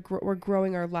 like we're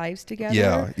growing our lives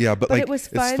together. yeah, but like it was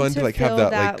it's fun to like feel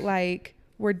have that, like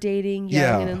we're dating, young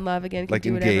Yeah. and in love again, can like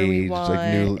do whatever we engaged, want, like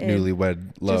and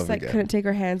newlywed love just like again. couldn't take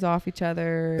our hands off each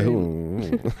other. and-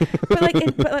 Ooh. but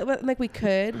like we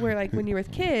could, where like when you're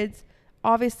with kids,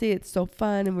 obviously it's so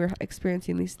fun and we're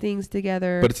experiencing these things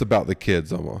together. But it's about the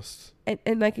kids almost.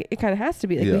 and like it kind of has to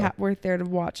be like Yeah. we're there to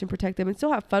watch and protect them and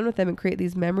still have fun with them and create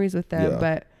these memories with them. Yeah.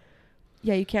 But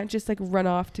yeah, you can't just like run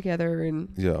off together and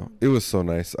Yeah, it was so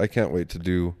nice. I can't wait to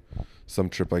do some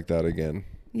trip like that again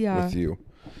yeah. with you.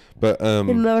 But In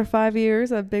another 5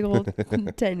 years, a big old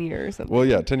 10 years. Something. well,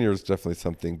 yeah, 10 years is definitely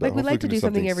something. But Like we'd hopefully like to we can do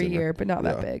something every sooner. year, but not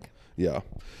that Yeah. big. Yeah,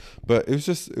 but it was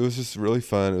just really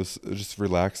fun. It was just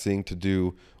relaxing to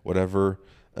do whatever.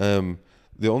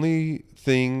 The only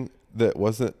thing that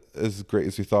wasn't as great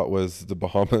as we thought was the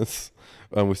Bahamas.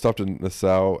 We stopped in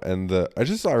Nassau, and I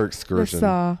just saw our excursion.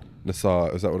 Nassau,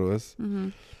 is that what it was? Mm-hmm.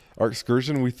 Our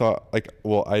excursion, we thought like,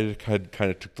 well, I had kind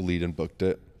of took the lead and booked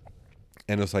it,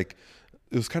 and it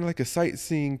was kind of like a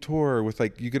sightseeing tour with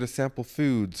like you get to sample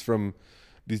foods from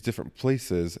these different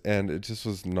places, and it just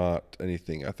was not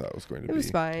anything I thought it was going to be. It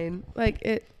was fine.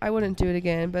 Like I wouldn't do it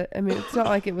again, but I mean, it's not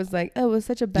like it was like, oh, it was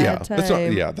such a bad time. It's not,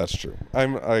 yeah, that's true.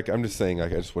 I'm just saying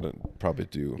like I just wouldn't probably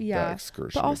do that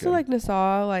excursion. But also again. like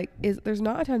Nassau, like there's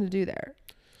not a ton to do there.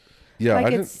 yeah, Like I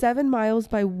it's didn't. 7 miles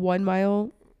by 1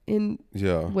 mile in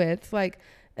Yeah, width. Like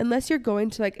unless you're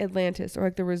going to like Atlantis or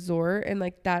like the resort and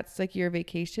like that's like your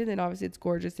vacation, and obviously it's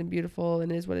gorgeous and beautiful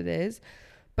and is what it is.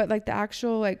 But like the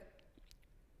actual like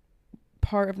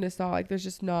part of Nassau, like there's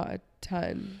just not a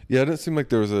ton. yeah. It didn't seem like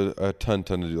there was a ton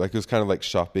to do. Like it was kind of like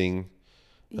shopping.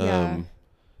 Yeah.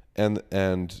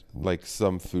 And like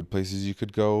some food places you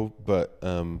could go, but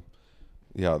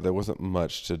yeah, there wasn't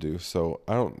much to do. So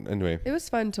anyway. It was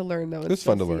fun to learn though. It was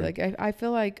fun to learn. Like I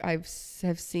feel like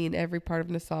have seen every part of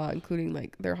Nassau, including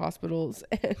like their hospitals.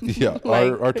 And Yeah,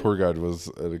 like, our tour guide was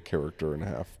a character and a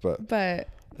half, but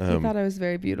he thought I was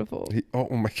very beautiful. oh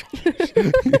my gosh.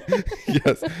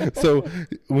 Yes. So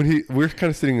we're kind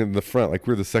of sitting in the front, like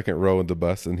we're the second row in the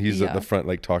bus, and he's at Yeah. the front,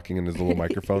 like talking in his little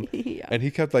microphone. Yeah. And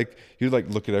he kept like, he'd like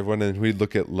look at everyone, and we'd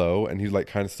look at Lo, and he'd like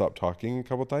kind of stop talking a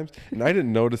couple times. And I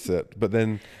didn't notice it, but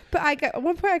then, But at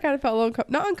one point I kind of felt a little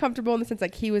not uncomfortable in the sense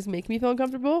like he was making me feel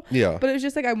uncomfortable. yeah. But it was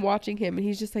just like I'm watching him and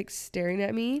he's just like staring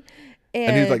at me.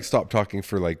 And, And he'd like stop talking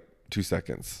for like 2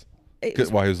 seconds it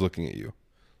was- while he was looking at you.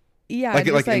 yeah, Like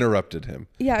it just, like interrupted him.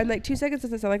 yeah, and like 2 seconds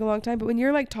doesn't sound like a long time, but when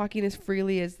you're like talking as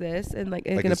freely as this and like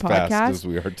in a as fast podcast, as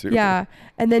we are too. yeah,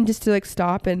 and then just to like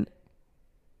stop and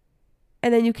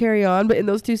then you carry on, but in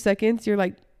those 2 seconds you're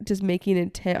like just making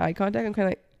intent eye contact. I'm kind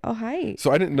of like, oh hi.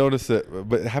 So I didn't notice it,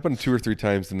 but it happened 2 or 3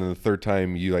 times, and then the third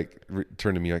time you like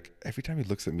turned to me, like every time he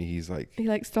looks at me, he's like He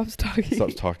like stops talking.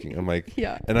 stops talking. I'm like,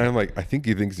 Yeah. and I'm like, I think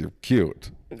he thinks you're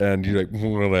cute, and you're like,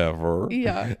 whatever.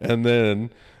 Yeah. And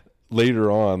then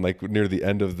later on, like near the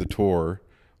end of the tour,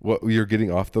 you're getting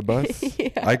off the bus. Yeah.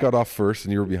 I got off first,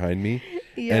 and you were behind me,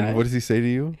 Yeah. And what does he say to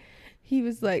you? He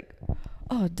was like,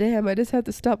 "Oh damn, I just have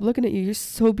to stop looking at you. You're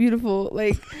so beautiful.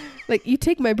 Like you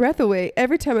take my breath away.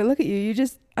 Every time I look at you,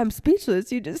 I'm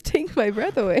speechless. You just take my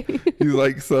breath away." He's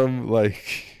like some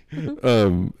like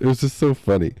it was just so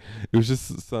funny. It was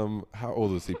just some, how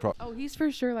old is he? Oh, he's for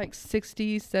sure like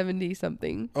 60, 70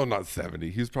 something. Oh, not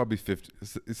 70. He was probably 50,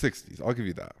 60s. I'll give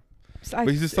you that. So But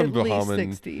he's just some at least Bahamian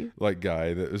 60. like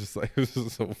guy that was just like, it was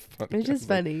just so funny. It's just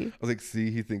funny. I was like,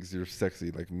 see, he thinks you're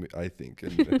sexy like me, I think.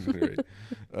 And, it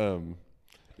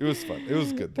was fun. It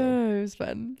was good though. Oh, it was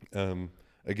fun.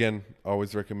 Again,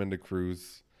 always recommend a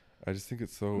cruise. I just think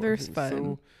it's so They're I think it's fun.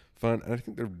 so fun, and I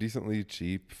think they're decently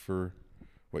cheap for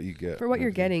what you get. For what and you're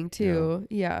everything. getting too.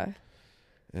 Yeah.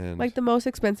 And Like the most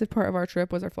expensive part of our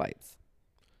trip was our flights.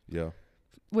 yeah,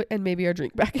 And maybe our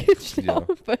drink package now,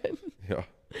 but yeah.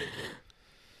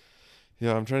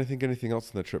 Yeah, I'm trying to think anything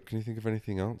else on the trip. Can you think of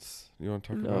anything else you want to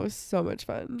talk no, it about? was so much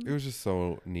fun. It was just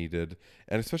so needed,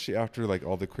 and especially after like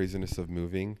all the craziness of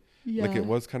moving. Yeah. Like it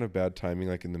was kind of bad timing,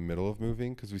 like in the middle of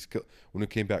moving, because when we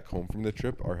came back home from the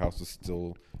trip, our house was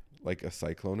still like a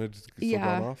cyclone had still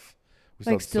gone off. We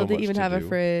Like had still so didn't much even to have a do.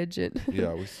 fridge and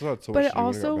Yeah, we still had so but much it to do when we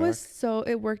also got was back. so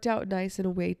it worked out nice in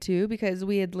a way too, because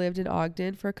we had lived in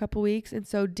Ogden for a couple weeks, and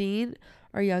so Dean,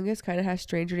 our youngest, kind of has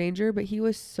stranger danger, but he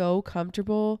was so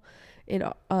comfortable in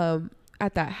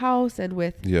at that house and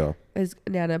with his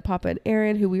Nana, Papa, and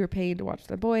Aaron, who we were paying to watch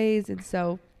the boys, and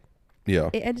so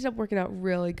it ended up working out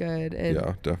really good. And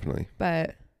Yeah, definitely.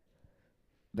 But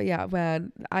yeah,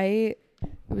 man, it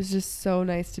was just so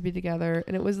nice to be together,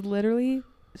 and it was literally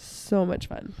so much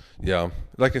fun. Yeah,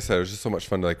 like I said, it was just so much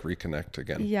fun to like reconnect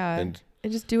again. Yeah, and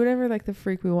just do whatever like the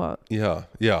freak we want. Yeah,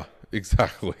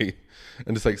 exactly.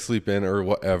 And just like sleep in or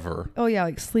whatever. Oh yeah,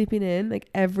 like sleeping in like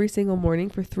every single morning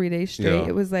for 3 days straight. Yeah.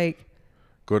 It was like,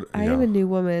 Good. I am a new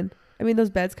woman. I mean, those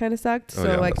beds kind of sucked, Oh,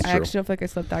 so yeah, like that's I true. actually don't feel like I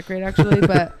slept that great actually,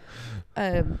 but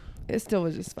it still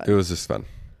was just fun. It was just fun.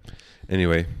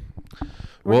 Anyway,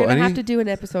 We're gonna have to do an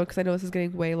episode, because I know this is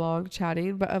getting way long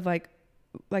chatting, but of like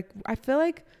I feel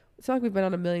like it's not like we've been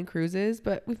on a million cruises,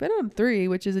 but we've been on 3,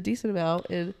 which is a decent amount,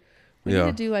 and we need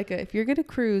to do like if you're gonna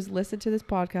cruise, listen to this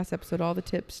podcast episode, all the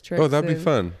tips, tricks. Oh, that'd be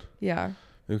fun. Yeah.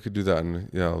 Maybe we could do that in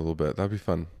a little bit. That'd be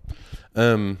fun.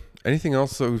 Anything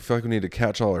else that we feel like we need to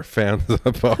catch all our fans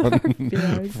up on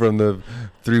from the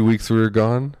 3 weeks we were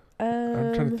gone?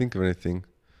 I'm trying to think of anything.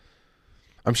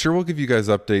 I'm sure we'll give you guys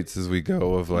updates as we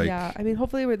go of like. Yeah, I mean,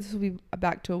 hopefully this will be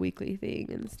back to a weekly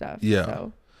thing and stuff. Yeah.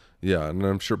 So. Yeah, and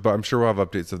I'm sure we'll have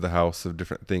updates of the house, of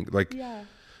different things. Like, Yeah.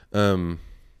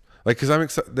 like, cause I'm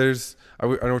excited. I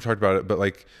know we talked about it, but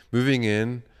like moving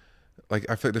in, like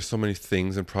I feel like there's so many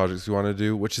things and projects we want to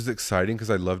do, which is exciting because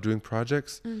I love doing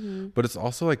projects, but it's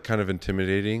also like kind of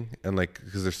intimidating, and like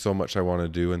because there's so much I want to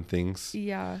do and things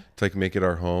Yeah. to like make it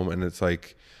our home, and it's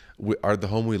like the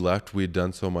home we left, we had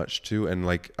done so much to, and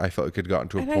like I felt like it had gotten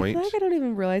to a point. I feel like I don't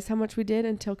even realize how much we did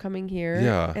until coming here.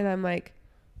 Yeah. And I'm like,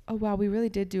 oh wow, we really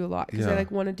did do a lot, because I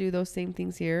like want to do those same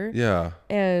things here. Yeah.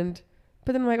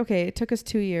 But then I'm like, okay, it took us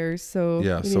 2 years, so we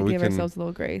need to give ourselves a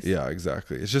little grace. Yeah,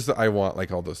 exactly. It's just that I want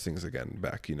like all those things again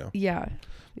back, you know. Yeah.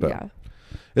 But yeah.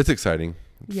 It's exciting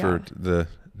for the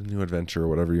new adventure or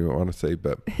whatever you want to say.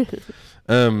 But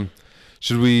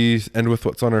should we end with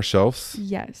what's on our shelves?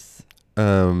 Yes. You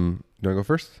want to go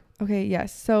first? Okay,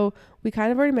 yes. So we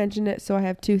kind of already mentioned it, so I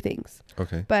have 2 things.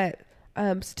 Okay. But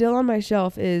still on my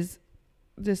shelf is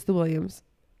just the Williams.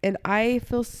 And I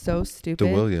feel so stupid.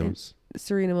 The Williams.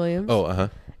 Serena Williams. Oh,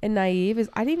 And naive is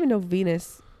I didn't even know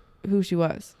Venus, who she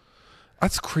was.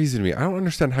 That's crazy to me. I don't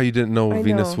understand how you didn't know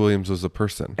Venus Williams was a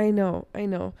person. I know.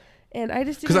 And I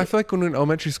just because I feel like when we were in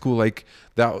elementary school, like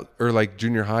that, or like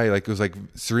junior high, like it was like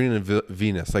Serena and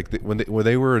Venus, like when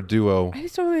they were a duo. I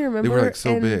just don't really remember. They were like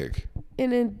so big.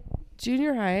 And in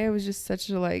junior high, I was just such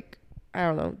a like, I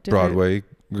don't know, Broadway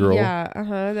girl. Yeah,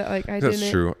 That like That's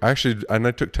true. I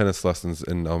took tennis lessons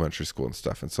in elementary school and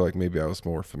stuff, and so like maybe I was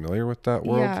more familiar with that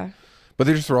world. Yeah. But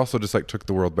they just were also just like took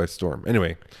the world by storm.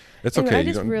 Anyway, it's okay. I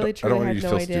just I don't want you to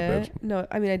feel idea. Stupid. No,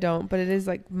 I mean I don't, but it is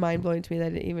like mind blowing to me that I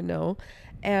didn't even know.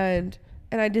 And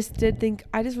I just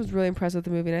was really impressed with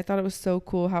the movie, and I thought it was so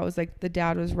cool how it was like the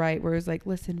dad was right, where it was like,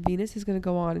 listen, Venus is gonna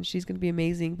go on and she's gonna be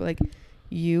amazing, but like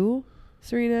you,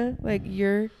 Serena, like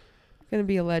you're gonna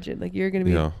be a legend, like you're gonna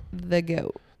be the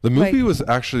GOAT. The movie was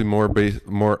actually more.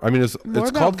 I mean, it's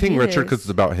called King Richard because it's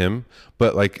about him,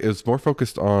 but like it was more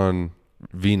focused on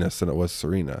Venus than it was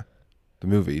Serena. The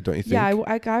movie, don't you think? Yeah,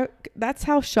 I got. That's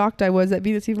how shocked I was that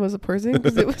Venus even was a person,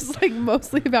 because it was like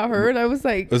mostly about her, and I was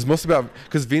like, it was mostly about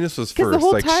because Venus was first.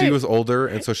 Like she was older,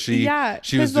 and so she was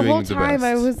doing the best. The whole time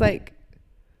I was like,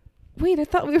 wait, I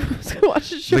thought we were supposed to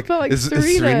watch a show Like, about like is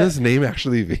Serena. Serena's name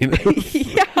actually Venus?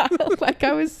 Yeah, like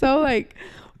I was so like,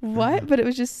 what? But it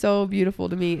was just so beautiful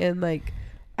to me, and like,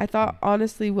 I thought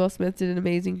honestly, Will Smith did an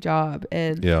amazing job,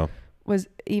 and Yeah. was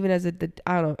even as a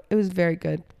I don't know, it was very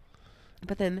good.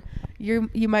 But then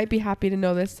you might be happy to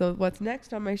know this. So what's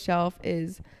next on my shelf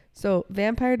is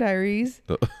Vampire Diaries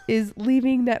is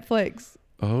leaving Netflix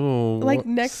Oh. like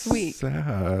next week.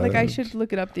 Sad. Like I should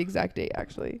look it up the exact date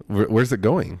actually. Where's it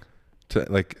going? To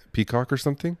like Peacock or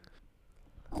something?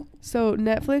 So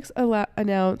Netflix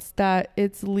announced that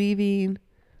it's leaving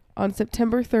on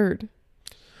September 3rd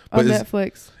on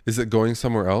Netflix. Is it going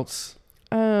somewhere else?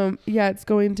 Yeah, it's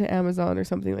going to Amazon or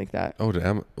something like that. Oh,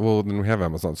 to well, then we have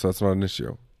Amazon, so that's not an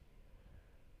issue.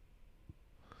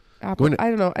 Apple. Going to I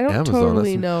don't know. I don't Amazon,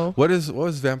 totally know. What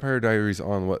was Vampire Diaries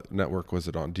on? What network was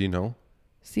it on? Do you know?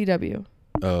 CW.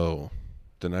 Oh,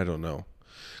 then I don't know.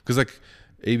 Because like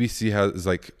ABC has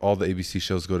like all the ABC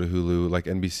shows go to Hulu. Like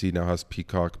NBC now has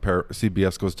Peacock.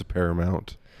 CBS goes to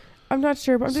Paramount. I'm not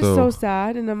sure, but I'm just so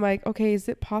sad. And I'm like, okay, is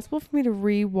it possible for me to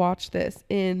rewatch this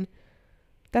in...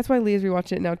 That's why Leah's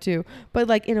rewatching it now too. But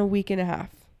like in a week and a half.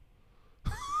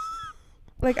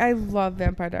 Like I love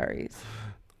Vampire Diaries.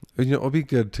 You know, it'll be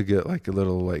good to get like a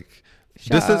little like...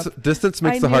 Shut Distance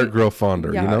makes the heart grow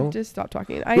fonder, yeah, you know? Just stop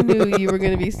talking. I knew you were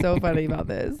going to be so funny about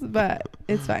this, but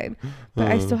it's fine. But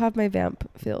I still have my Vamp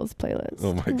Feels playlist.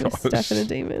 Oh my gosh. With Stefan and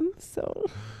Damon. So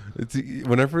It's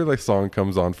whenever like song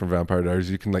comes on from Vampire Diaries,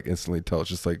 you can like instantly tell it's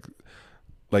just like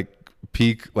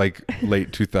peak like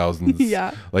late 2000s.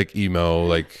 Yeah. Like emo,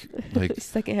 like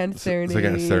secondhand serenade.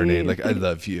 Secondhand serenade, like I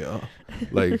love you,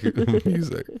 like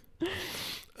music.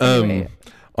 Anyway.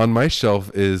 On my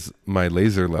shelf is my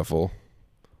laser level,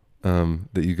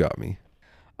 that you got me.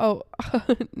 Oh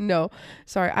no,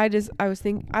 sorry. I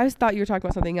thought you were talking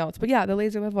about something else. But yeah, the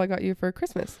laser level I got you for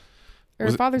Christmas or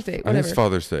Father's Day, I think whatever. it's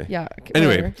Father's Day. Yeah.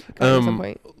 Anyway, at some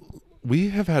point. we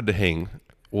have had to hang.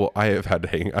 Well, I have had to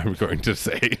hang. I'm going to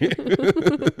say,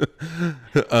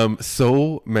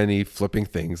 so many flipping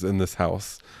things in this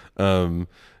house,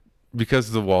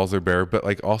 because the walls are bare. But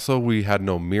like also, we had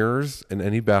no mirrors in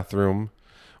any bathroom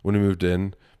when we moved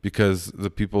in because the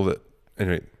people that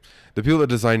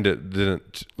designed it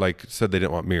didn't said they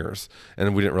didn't want mirrors,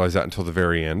 and we didn't realize that until the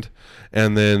very end.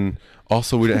 And then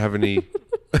also we didn't have any.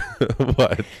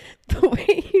 What? The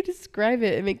way you describe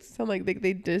it makes it sound like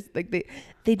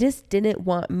they just didn't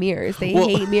want mirrors. They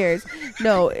hate mirrors.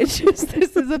 No, it's just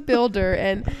this is a builder,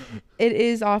 and it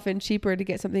is often cheaper to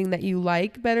get something that you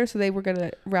like better. So they were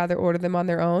gonna rather order them on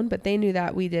their own, but they knew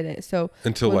that we didn't. So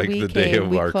until like the day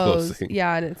of our closing,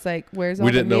 yeah, and it's like where's all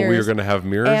we the didn't know we were gonna have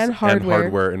mirrors and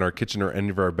hardware in our kitchen or any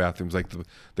of our bathrooms, like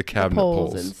the cabinet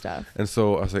poles poles and stuff. And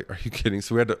so I was like, "Are you kidding?"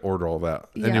 So we had to order all that.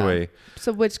 Yeah. Anyway,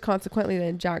 so which consequently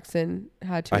then Jackson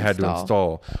had to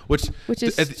install, which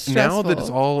is stressful. Now that it's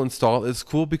all installed, it's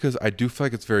cool because I do feel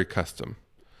like it's very custom.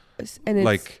 And it's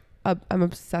like I'm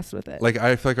obsessed with it. Like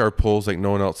I feel like our poles, like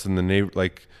no one else in the neighbor,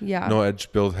 like no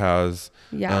Edge Build has.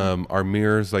 Yeah. Our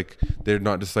mirrors, like they're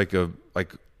not just like a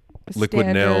liquid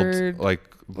nailed, like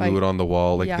glue it on the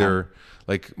wall. Like they're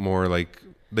like more like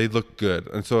they look good,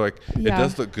 and so like it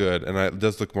does look good, and it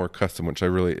does look more custom, which I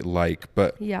really like.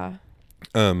 But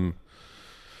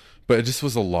but it just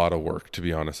was a lot of work, to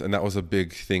be honest. And that was a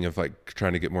big thing of like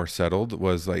trying to get more settled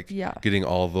was like getting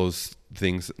all those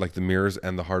things, like the mirrors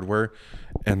and the hardware.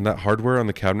 And that hardware on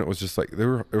the cabinet was just like,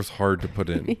 it was hard to put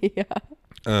in.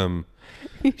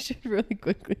 You should really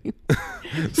quickly.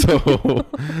 So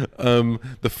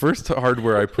the first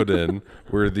hardware I put in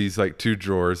were these like two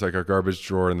drawers, like our garbage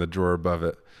drawer and the drawer above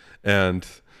it. And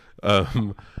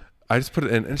I just put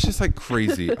it in, and it's just like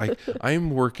crazy.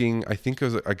 I'm working, I think I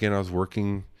was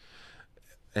working,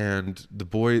 and the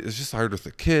boy is just hard with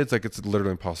the kids. Like it's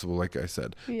literally impossible, like I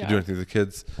said, to do anything with the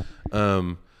kids.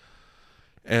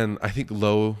 And I think I don't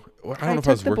know if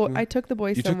I was working. I took the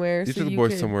boy somewhere. You took the boy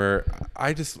somewhere.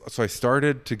 So I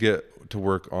started to get to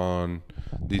work on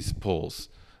these poles,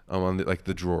 on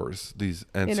the drawers.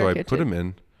 So I put them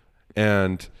in,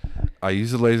 and I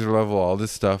use the laser level, all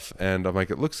this stuff, and I'm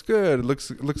like, it looks good. It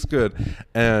looks good.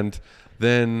 And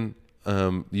then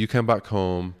you come back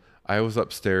home. I was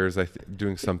upstairs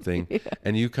doing something,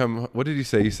 and you come. What did you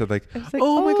say? You said like,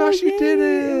 "Oh my gosh, you did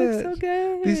it! Looks so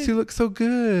good. These two look so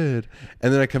good."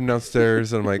 And then I come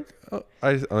downstairs, and I'm like, "Oh,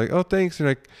 I'm like, oh, thanks." And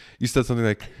like, you said something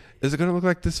like, "Is it gonna look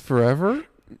like this forever?"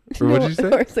 Or what did you say?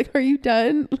 Or it's like, are you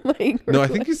done? Like, No, I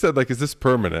think you said like, is this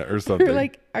permanent or something? Or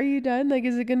like, are you done? Like,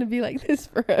 is it going to be like this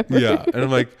forever? Yeah, and I'm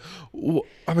like,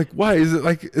 why is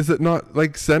it not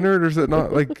like centered or is it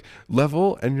not like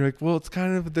level? And you're like, well, it's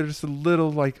kind of, they're just a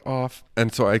little like off.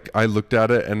 And so I looked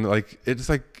at it and like it's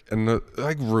like, and it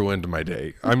like ruined my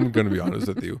day. I'm gonna be honest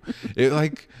with you. It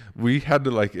like, we had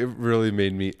to like, it really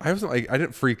made me. I wasn't like, I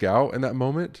didn't freak out in that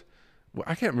moment.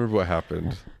 I can't remember what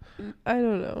happened. I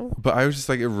don't know. But I was just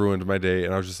like, it ruined my day,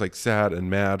 and I was just like sad and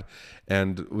mad,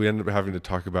 and we ended up having to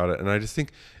talk about it. And I just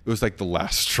think it was like the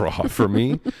last straw for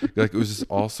me. Like, it was just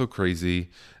all so crazy,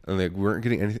 and like we weren't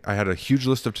getting anything. I had a huge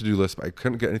list of to-do lists, but I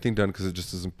couldn't get anything done because it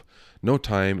just isn't no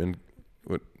time and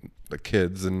what the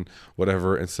kids and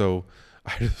whatever. And so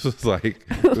I just was like,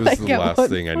 it was Like, the at last one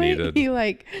thing I point, needed. He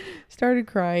like started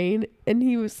crying, and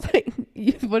he was like,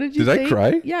 "What did you Did say?" I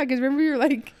cry? Yeah, because remember you're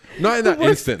like, Not in that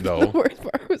instant The though. worst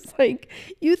part was like,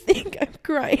 you think I'm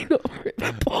crying over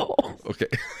the balls. Okay.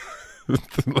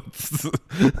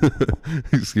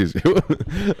 Excuse me.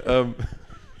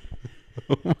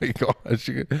 Oh my gosh.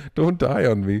 Don't die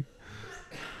on me.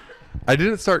 I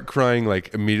didn't start crying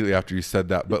like immediately after you said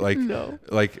that, but like, No.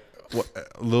 like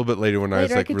a little bit later when I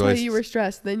was Later, I like, could tell realized, you were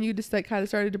stressed. Then you just like kind of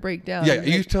started to break down. yeah, Like,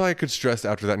 you tell I could stress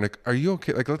after that. And like, are you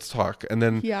okay? Like, let's talk. And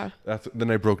then yeah.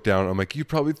 then I broke down. I'm like, you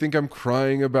probably think I'm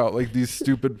crying about like these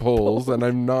stupid polls, and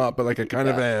I'm not, but like I kind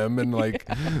of am. And like,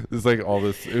 it's like all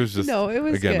this. It was just No, it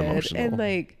was again good. emotional. And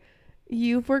like,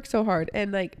 you've worked so hard,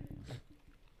 and like,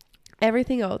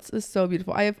 everything else is so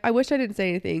beautiful. I wish I didn't say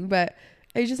anything, but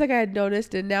it's just like I had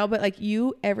noticed it now. But like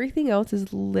everything else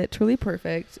is literally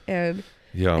perfect, and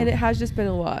yeah, it has just been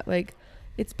a lot. Like,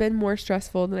 it's been more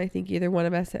stressful than I think either one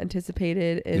of us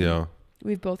anticipated, and yeah,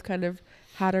 we've both kind of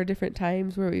had our different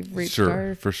times where we've reached sure,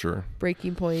 our for sure.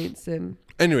 breaking points. And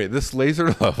Anyway, this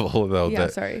laser level though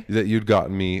sorry. that you'd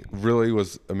gotten me really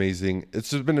was amazing. It's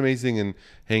just been amazing in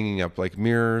hanging up like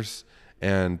mirrors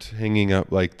and hanging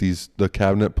up like the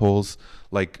cabinet poles.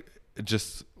 Like,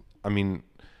 just, I mean,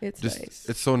 It's just nice.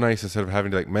 it's so nice instead of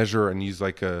having to like measure and use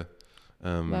like a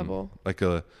Level. like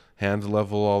a hand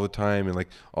level all the time and like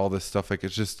all this stuff. Like,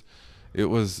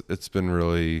 it's been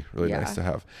really Yeah. nice to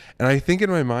have. And I think in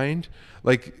my mind,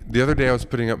 like the other day I was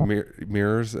putting up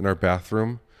mirrors in our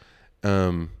bathroom,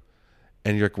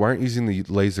 and you're like, why aren't you using the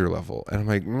laser level? And I'm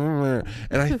like,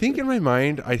 and I think in my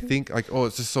mind, I think like, oh,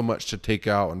 it's just so much to take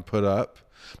out and put up,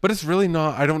 but it's really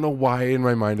not. I don't know why in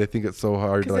my mind I think it's so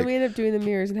hard to Because like then we end up doing the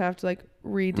mirrors and have to like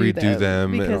redo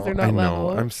them because they're not I know.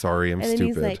 level. I'm sorry. I'm and then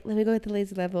stupid. he's like, let me go with the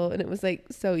laser level. And it was like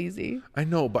so easy. I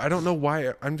know, but I don't know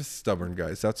why. I'm just stubborn,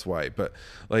 guys. That's why. But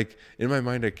like in my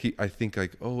mind, I think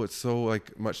like, oh, it's so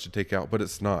like much to take out, but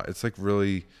it's not. It's like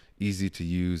really easy to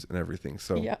use and everything.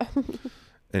 So Yeah.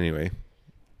 anyway,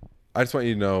 I just want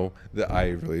you to know that I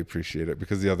really appreciate it,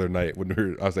 because the other night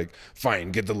when I was like,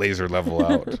 fine, get the laser level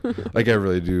out. Like, I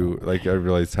really do. Like, I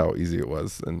realized how easy it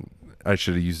was, and I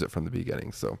should have used it from the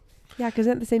beginning. So Yeah, because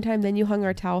at the same time, then you hung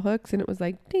our towel hooks and it was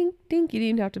like, ding, ding. You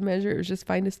didn't have to measure. It was just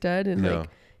find a stud and like,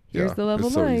 here's the level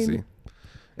it's so line. easy.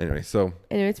 Anyway, so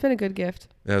Anyway, it's been a good gift.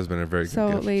 it has been a very good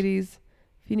So gift. ladies,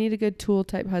 if you need a good tool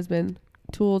type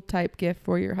gift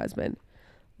for your husband,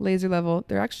 laser level,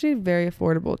 they're actually very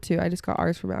affordable too. I just got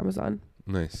ours from Amazon.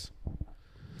 Nice.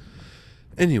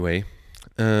 Anyway,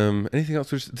 anything else?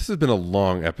 This has been a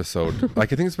long episode.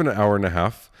 Like, I think it's been an hour and a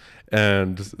half,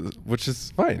 and which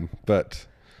is fine. But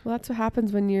Well, that's what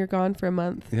happens when you're gone for a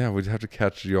month. yeah, we'd have to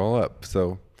catch you all up.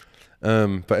 So,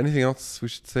 but anything else we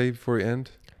should say before we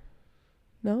end?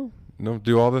 No. No,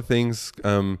 do all the things.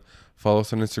 Follow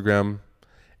us on Instagram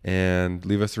and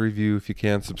leave us a review if you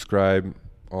can. Subscribe,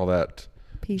 all that.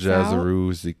 Peace out.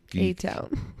 Jazzaroo,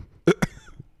 A-Town.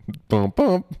 bump,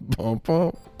 bump, bump,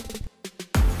 bump.